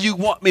 What do you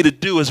want me to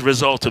do as a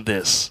result of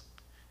this?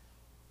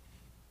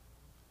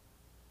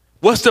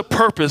 What's the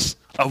purpose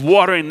of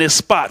watering this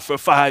spot for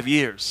 5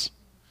 years?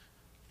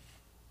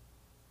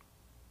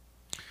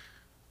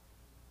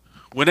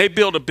 When they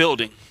build a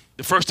building,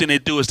 the first thing they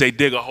do is they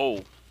dig a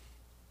hole.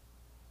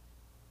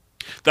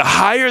 The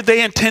higher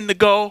they intend to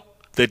go,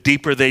 the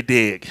deeper they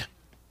dig.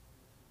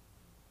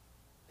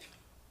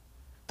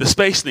 The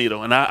Space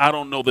Needle, and I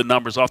don't know the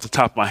numbers off the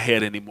top of my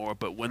head anymore,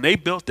 but when they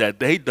built that,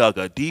 they dug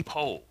a deep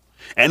hole.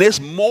 And it's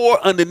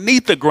more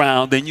underneath the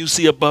ground than you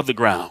see above the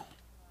ground.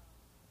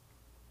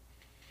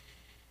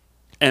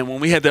 And when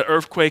we had that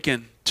earthquake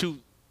in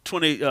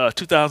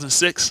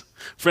 2006, a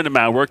friend of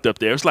mine worked up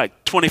there. It was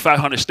like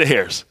 2,500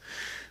 stairs.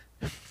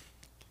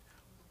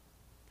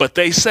 But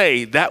they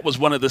say that was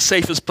one of the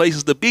safest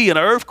places to be in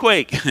an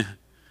earthquake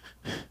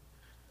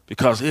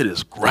because it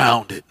is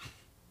grounded.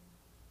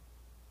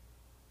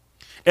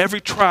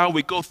 Every trial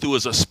we go through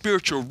is a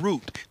spiritual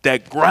root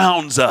that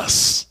grounds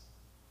us.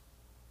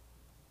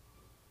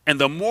 And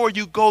the more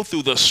you go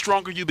through, the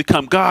stronger you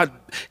become. God,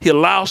 he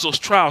allows those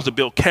trials to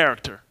build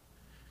character.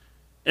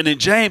 And then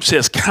James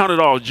says, count it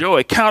all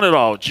joy. Count it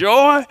all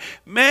joy?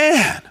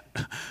 Man,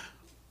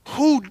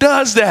 who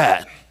does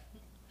that?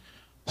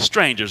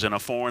 Strangers in a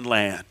foreign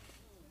land.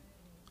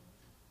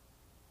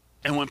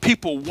 And when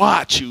people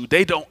watch you,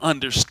 they don't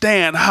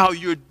understand how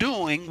you're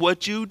doing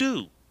what you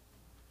do.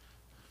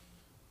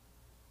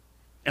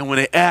 And when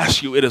they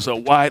ask you, it is a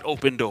wide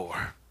open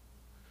door.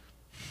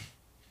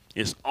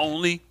 It's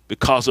only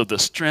because of the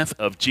strength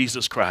of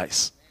Jesus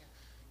Christ.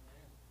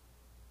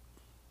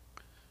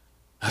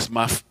 That's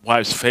my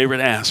wife's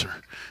favorite answer.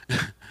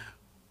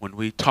 When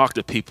we talk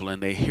to people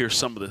and they hear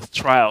some of the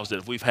trials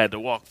that we've had to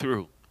walk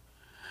through.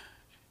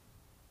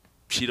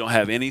 She don't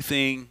have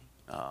anything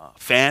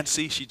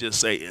fancy. She just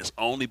say, it's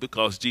only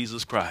because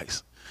Jesus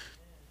Christ.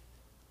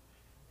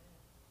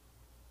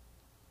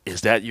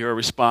 Is that your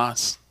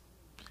response?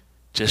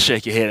 Just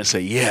shake your head and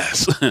say,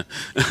 yes.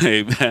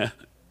 Amen.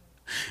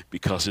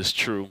 Because it's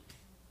true.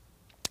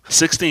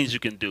 6 things you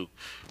can do.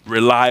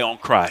 Rely on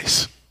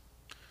Christ.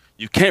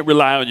 You can't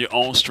rely on your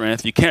own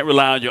strength. You can't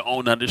rely on your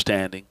own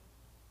understanding.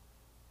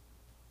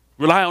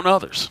 Rely on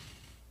others.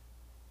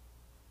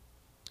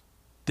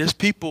 There's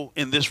people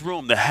in this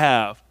room that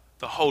have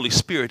the Holy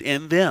Spirit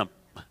in them.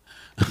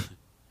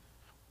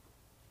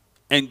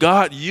 And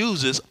God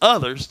uses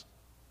others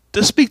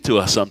to speak to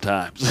us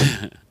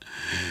sometimes.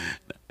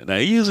 Now,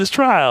 he uses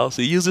trials.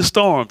 He uses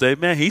storms.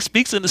 Amen. He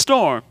speaks in the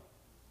storm.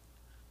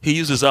 He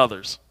uses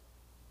others.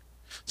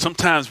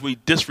 Sometimes we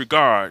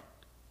disregard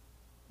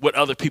what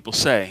other people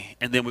say,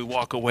 and then we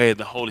walk away and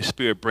the Holy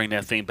Spirit bring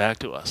that thing back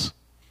to us.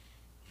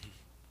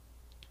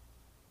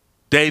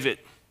 David,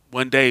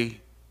 one day,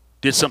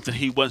 did something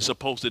he wasn't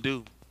supposed to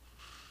do.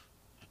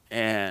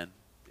 And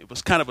it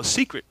was kind of a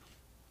secret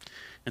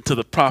until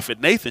the prophet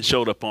Nathan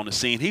showed up on the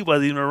scene. He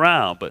wasn't even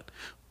around,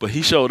 but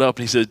he showed up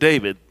and he says,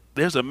 David,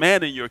 there's a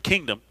man in your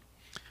kingdom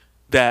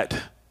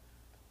that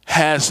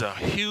has a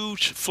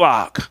huge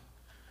flock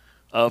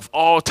of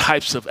all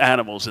types of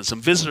animals, and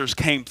some visitors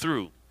came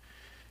through.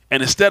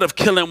 And instead of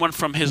killing one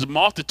from his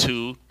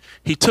multitude,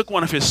 he took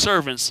one of his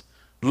servants'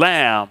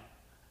 lamb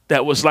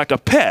that was like a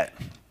pet.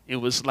 It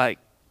was like,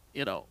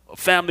 a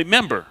family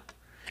member,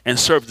 and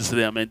served it to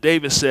them. And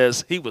David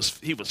says he was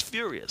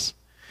furious.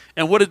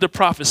 And what did the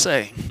prophet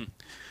say?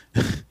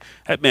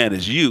 That man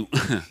is you.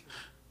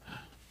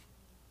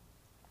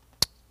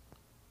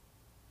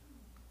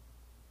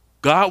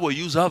 God will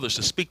use others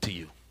to speak to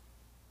you.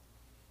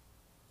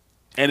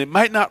 And it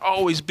might not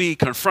always be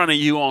confronting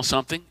you on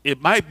something.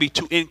 It might be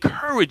to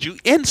encourage you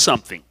in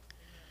something.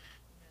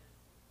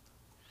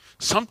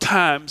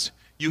 Sometimes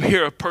you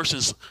hear a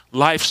person's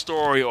life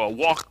story or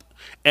walk,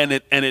 and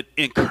it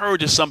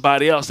encourages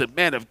somebody else that,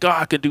 man, if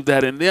God can do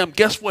that in them,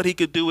 guess what he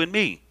could do in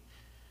me?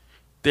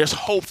 There's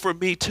hope for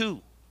me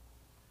too.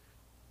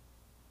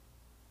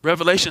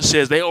 Revelation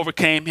says they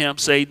overcame him,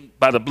 Satan,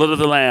 by the blood of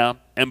the Lamb,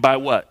 and by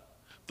what?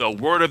 The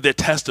word of their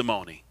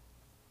testimony.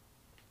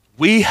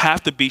 We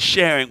have to be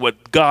sharing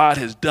what God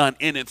has done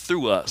in and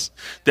through us,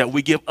 that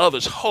we give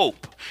others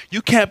hope.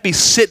 You can't be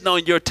sitting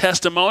on your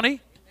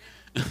testimony.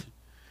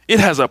 It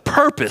has a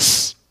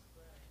purpose.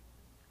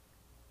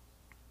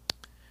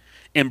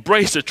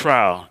 Embrace the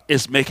trial.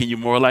 It's making you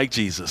more like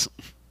Jesus.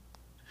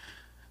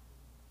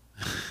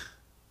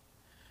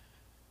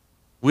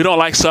 We don't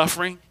like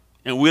suffering,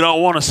 and we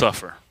don't want to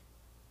suffer.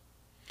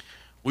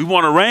 We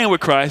want to reign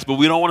with Christ, but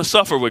we don't want to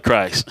suffer with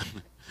Christ.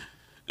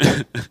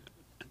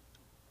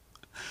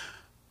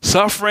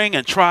 Suffering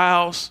and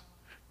trials,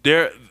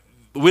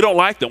 we don't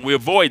like them. We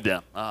avoid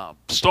them.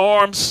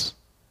 Storms,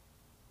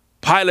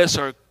 pilots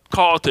are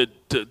called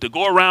to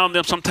go around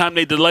them. Sometimes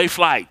they delay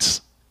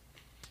flights.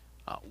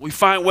 We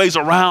find ways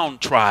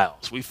around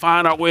trials. We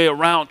find our way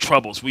around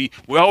troubles.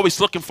 We're always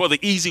looking for the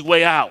easy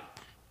way out.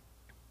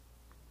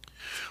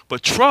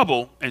 But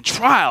trouble and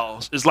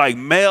trials is like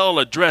male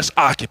address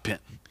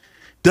occupant.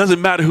 Doesn't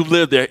matter who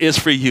lived there, it's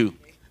for you.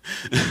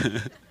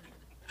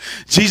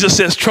 Jesus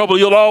says trouble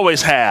you'll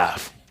always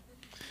have.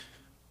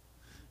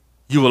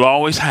 You will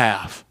always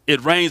have.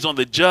 It rains on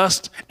the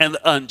just and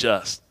the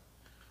unjust.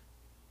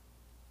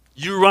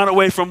 You run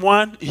away from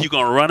one, you're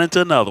going to run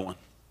into another one.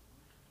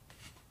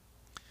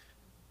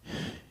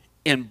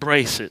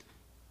 Embrace it.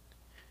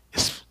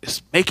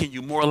 It's making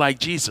you more like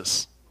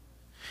Jesus.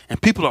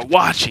 And people are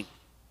watching.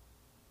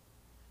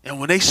 And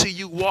when they see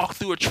you walk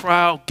through a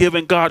trial,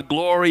 giving God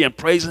glory and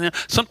praising him,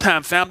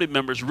 sometimes family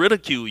members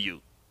ridicule you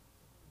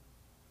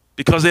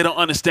because they don't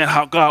understand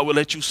how God will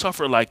let you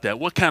suffer like that.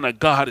 What kind of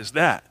God is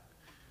that?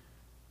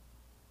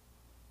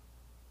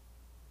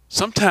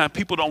 Sometimes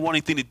people don't want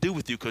anything to do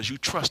with you because you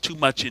trust too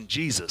much in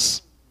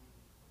Jesus.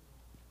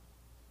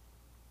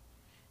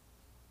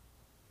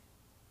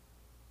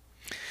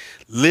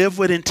 Live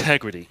with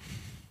integrity.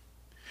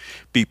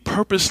 Be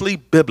purposely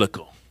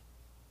biblical.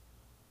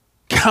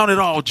 Count it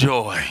all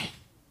joy,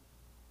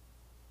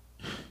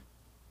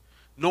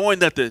 knowing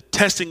that the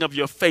testing of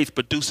your faith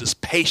produces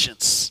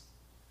patience.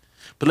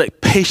 But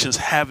let patience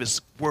have its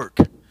work,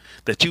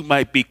 that you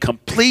might be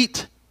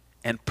complete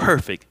and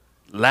perfect,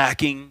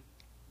 lacking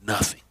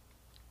nothing.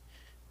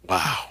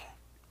 Wow.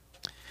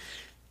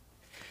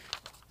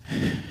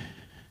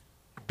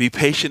 Be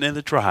patient in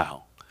the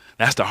trial.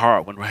 That's the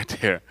hard one right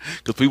there,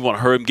 because we want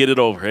to hurry and get it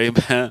over.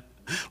 Amen.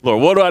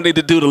 Lord, what do I need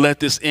to do to let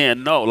this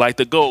end? No, like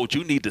the gold,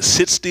 you need to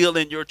sit still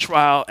in your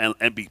trial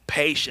and be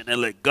patient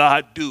and let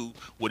God do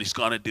what he's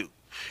going to do.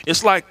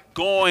 It's like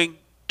going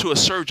to a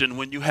surgeon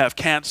when you have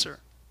cancer.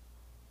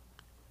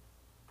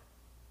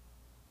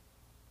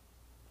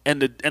 And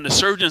the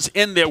surgeon's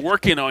in there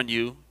working on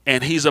you,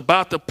 and he's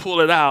about to pull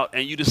it out,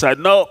 and you decide,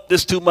 no,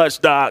 this is too much,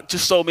 doc.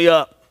 Just sew me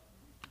up.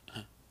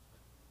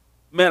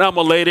 Man, I'm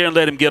going to lay there and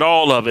let him get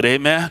all of it,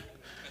 amen?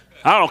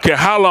 I don't care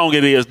how long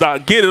it is,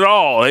 doc. Get it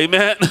all,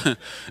 amen?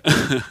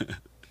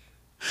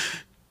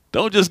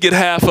 Don't just get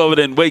half of it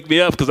and wake me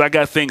up because I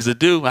got things to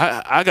do.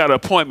 I got an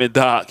appointment,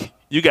 doc.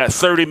 You got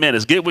 30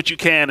 minutes. Get what you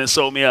can and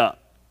sew me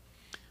up.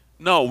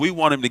 No, we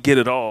want him to get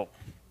it all.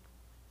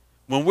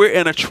 When we're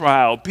in a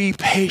trial, be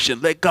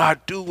patient. Let God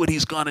do what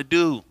he's going to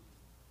do.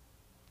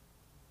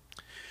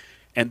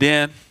 And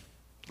then,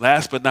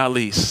 last but not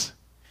least,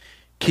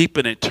 keep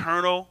an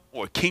eternal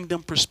or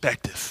kingdom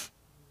perspective.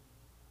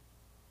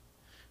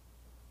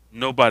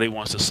 Nobody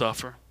wants to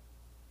suffer.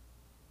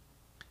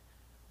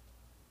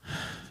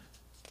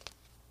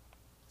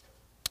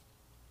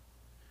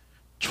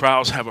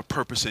 Trials have a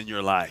purpose in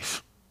your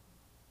life.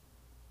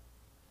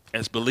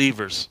 As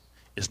believers,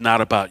 it's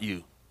not about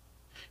you.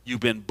 You've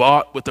been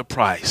bought with a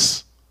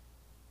price.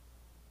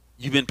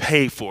 You've been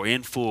paid for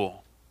in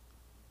full.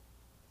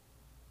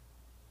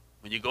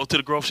 When you go to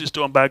the grocery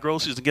store and buy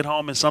groceries and get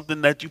home and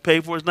something that you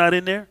pay for is not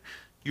in there,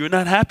 you're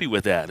not happy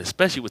with that,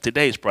 especially with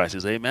today's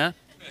prices, amen?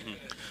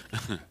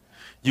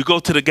 You go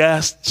to the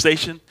gas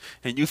station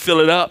and you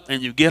fill it up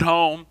and you get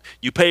home,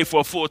 you pay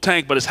for a full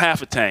tank, but it's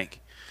half a tank.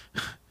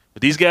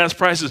 With these gas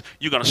prices,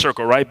 you're going to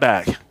circle right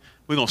back.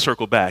 We're going to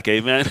circle back,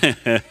 amen?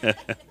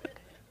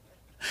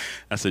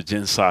 That's a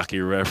Jen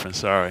Psaki reference,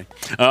 sorry.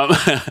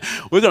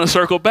 We're going to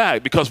circle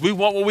back because we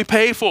want what we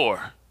paid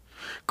for.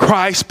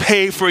 Christ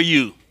paid for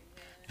you.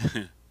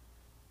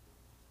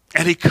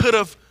 And he could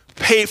have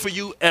paid for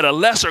you at a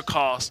lesser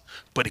cost,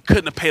 but he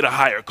couldn't have paid a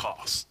higher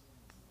cost.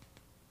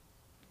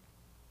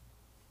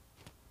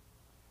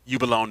 You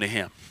belong to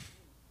him.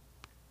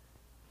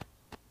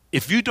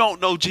 If you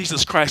don't know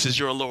Jesus Christ as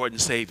your Lord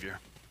and Savior,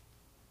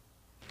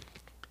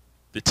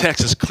 the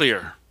text is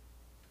clear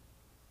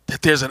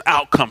that there's an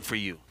outcome for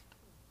you.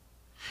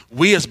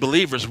 We as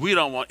believers, we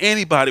don't want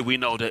anybody we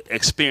know to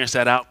experience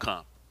that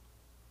outcome.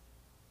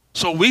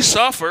 So we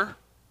suffer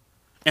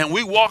and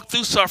we walk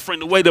through suffering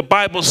the way the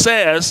Bible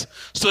says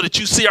so that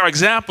you see our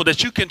example,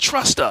 that you can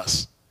trust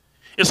us.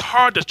 It's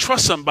hard to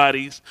trust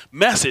somebody's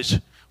message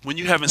when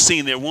you haven't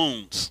seen their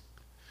wounds.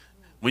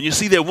 When you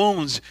see their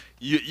wounds,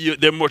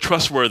 they're more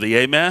trustworthy,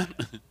 amen?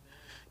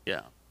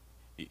 Yeah.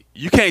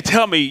 You can't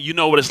tell me you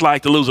know what it's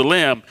like to lose a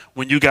limb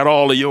when you got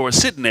all of yours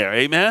sitting there,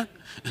 amen?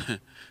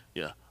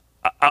 Yeah.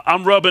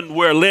 I'm rubbing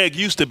where a leg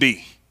used to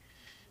be.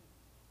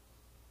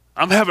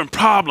 I'm having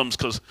problems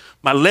because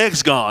my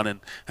leg's gone, and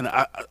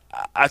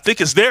I think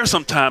it's there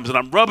sometimes, and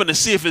I'm rubbing to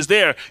see if it's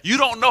there. You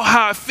don't know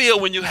how I feel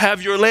when you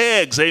have your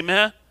legs,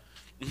 amen?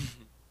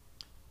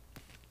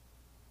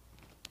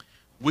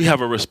 We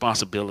have a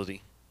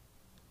responsibility.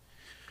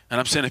 And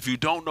I'm saying if you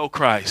don't know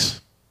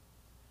Christ,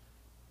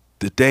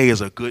 the day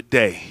is a good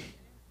day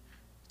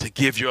to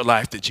give your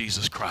life to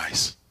Jesus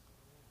Christ.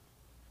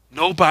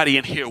 Nobody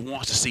in here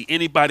wants to see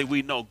anybody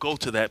we know go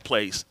to that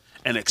place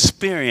and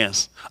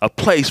experience a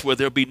place where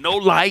there'll be no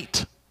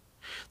light,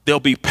 there'll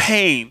be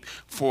pain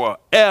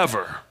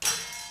forever.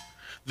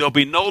 There'll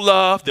be no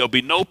love, there'll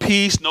be no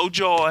peace, no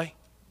joy.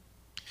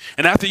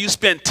 And after you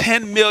spend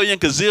 10 million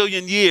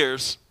gazillion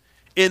years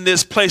in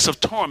this place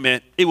of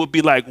torment, it will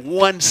be like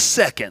 1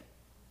 second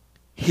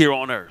here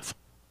on earth.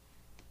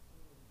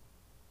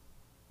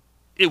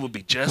 it will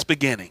be just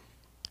beginning.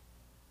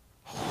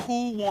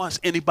 Who wants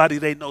anybody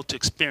they know to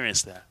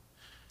experience that?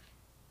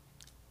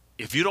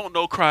 If you don't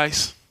know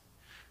Christ,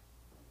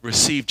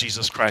 receive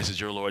Jesus Christ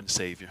as your Lord and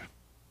Savior.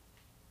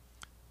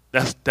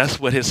 That's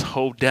what his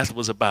whole death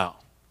was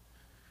about,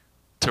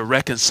 to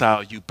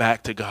reconcile you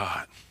back to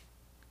God,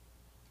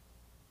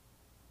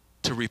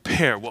 to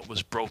repair what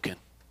was broken.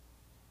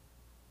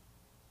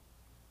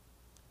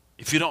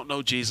 If you don't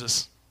know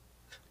Jesus,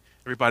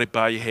 everybody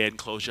bow your head and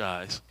close your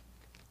eyes.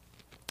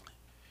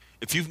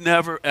 If you've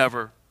never,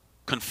 ever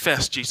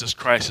confessed Jesus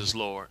Christ as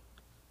Lord,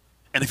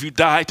 and if you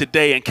died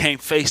today and came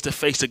face to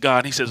face to God,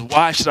 and he says,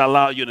 why should I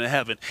allow you into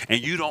heaven? And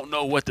you don't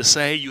know what to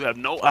say, you have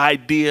no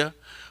idea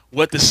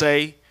what to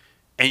say,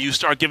 and you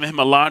start giving him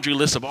a laundry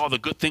list of all the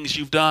good things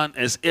you've done,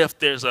 as if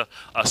there's a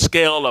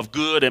scale of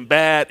good and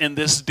bad in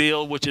this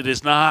deal, which it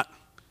is not,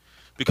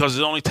 because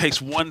it only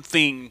takes one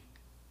thing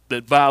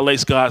that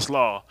violates God's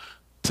law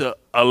to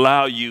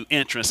allow you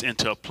entrance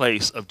into a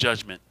place of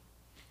judgment.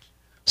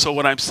 So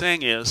what I'm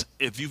saying is,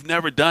 if you've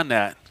never done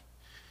that,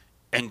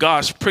 and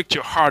God's pricked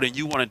your heart and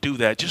you want to do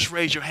that, just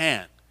raise your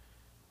hand.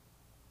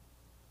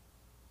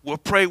 We'll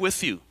pray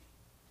with you.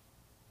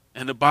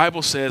 And the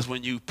Bible says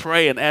when you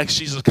pray and ask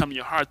Jesus to come in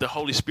your heart, the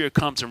Holy Spirit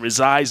comes and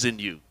resides in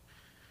you.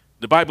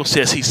 The Bible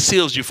says he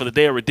seals you for the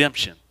day of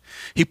redemption.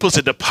 He puts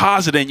a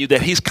deposit in you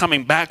that he's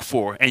coming back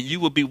for, and you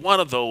will be one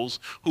of those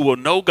who will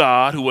know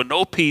God, who will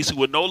know peace, who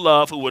will know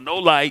love, who will know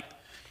light,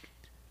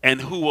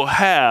 and who will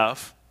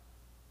have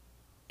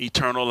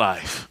eternal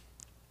life.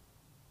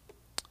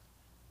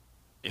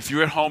 If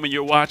you're at home and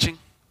you're watching,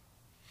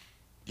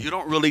 you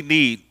don't really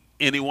need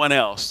anyone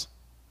else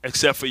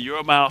except for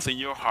your mouth and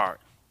your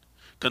heart.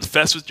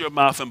 Confess with your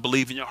mouth and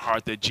believe in your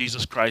heart that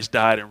Jesus Christ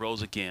died and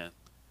rose again.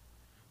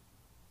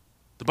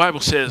 The Bible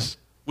says,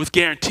 with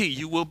guarantee,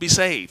 you will be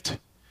saved.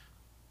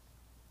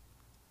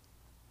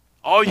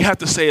 All you have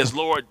to say is,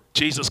 Lord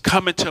Jesus,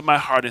 come into my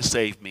heart and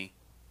save me.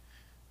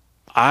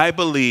 I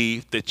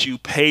believe that you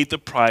paid the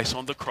price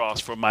on the cross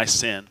for my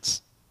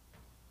sins,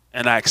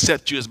 and I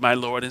accept you as my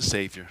Lord and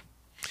Savior.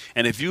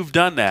 And if you've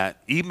done that,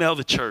 email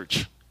the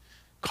church,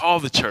 call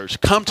the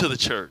church, come to the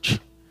church,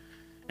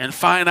 and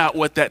find out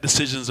what that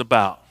decision is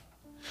about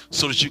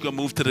so that you can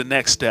move to the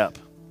next step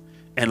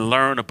and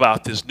learn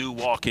about this new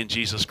walk in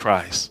Jesus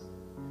Christ.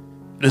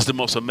 It is the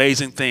most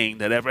amazing thing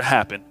that ever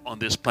happened on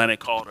this planet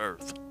called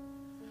Earth.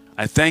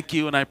 I thank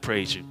you and I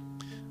praise you.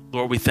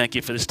 Lord, we thank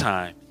you for this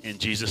time. In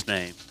Jesus'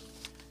 name.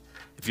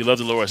 If you love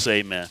the Lord, say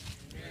amen.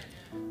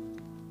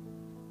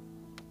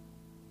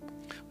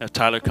 Have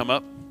Tyler come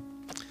up.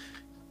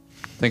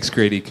 Thanks,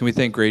 Grady. Can we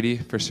thank Grady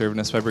for serving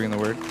us by bringing the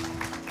word?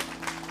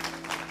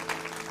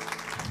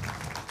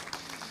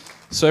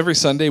 So every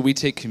Sunday we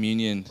take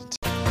communion.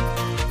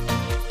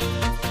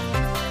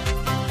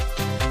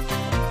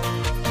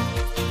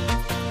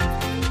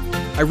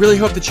 I really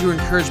hope that you were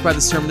encouraged by the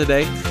sermon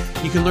today.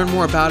 You can learn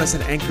more about us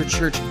at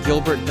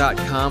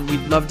anchorchurchgilbert.com.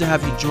 We'd love to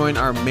have you join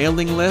our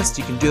mailing list.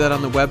 You can do that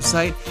on the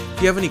website.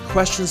 If you have any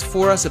questions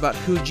for us about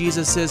who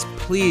Jesus is,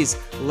 please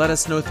let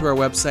us know through our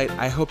website.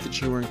 I hope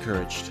that you were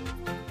encouraged.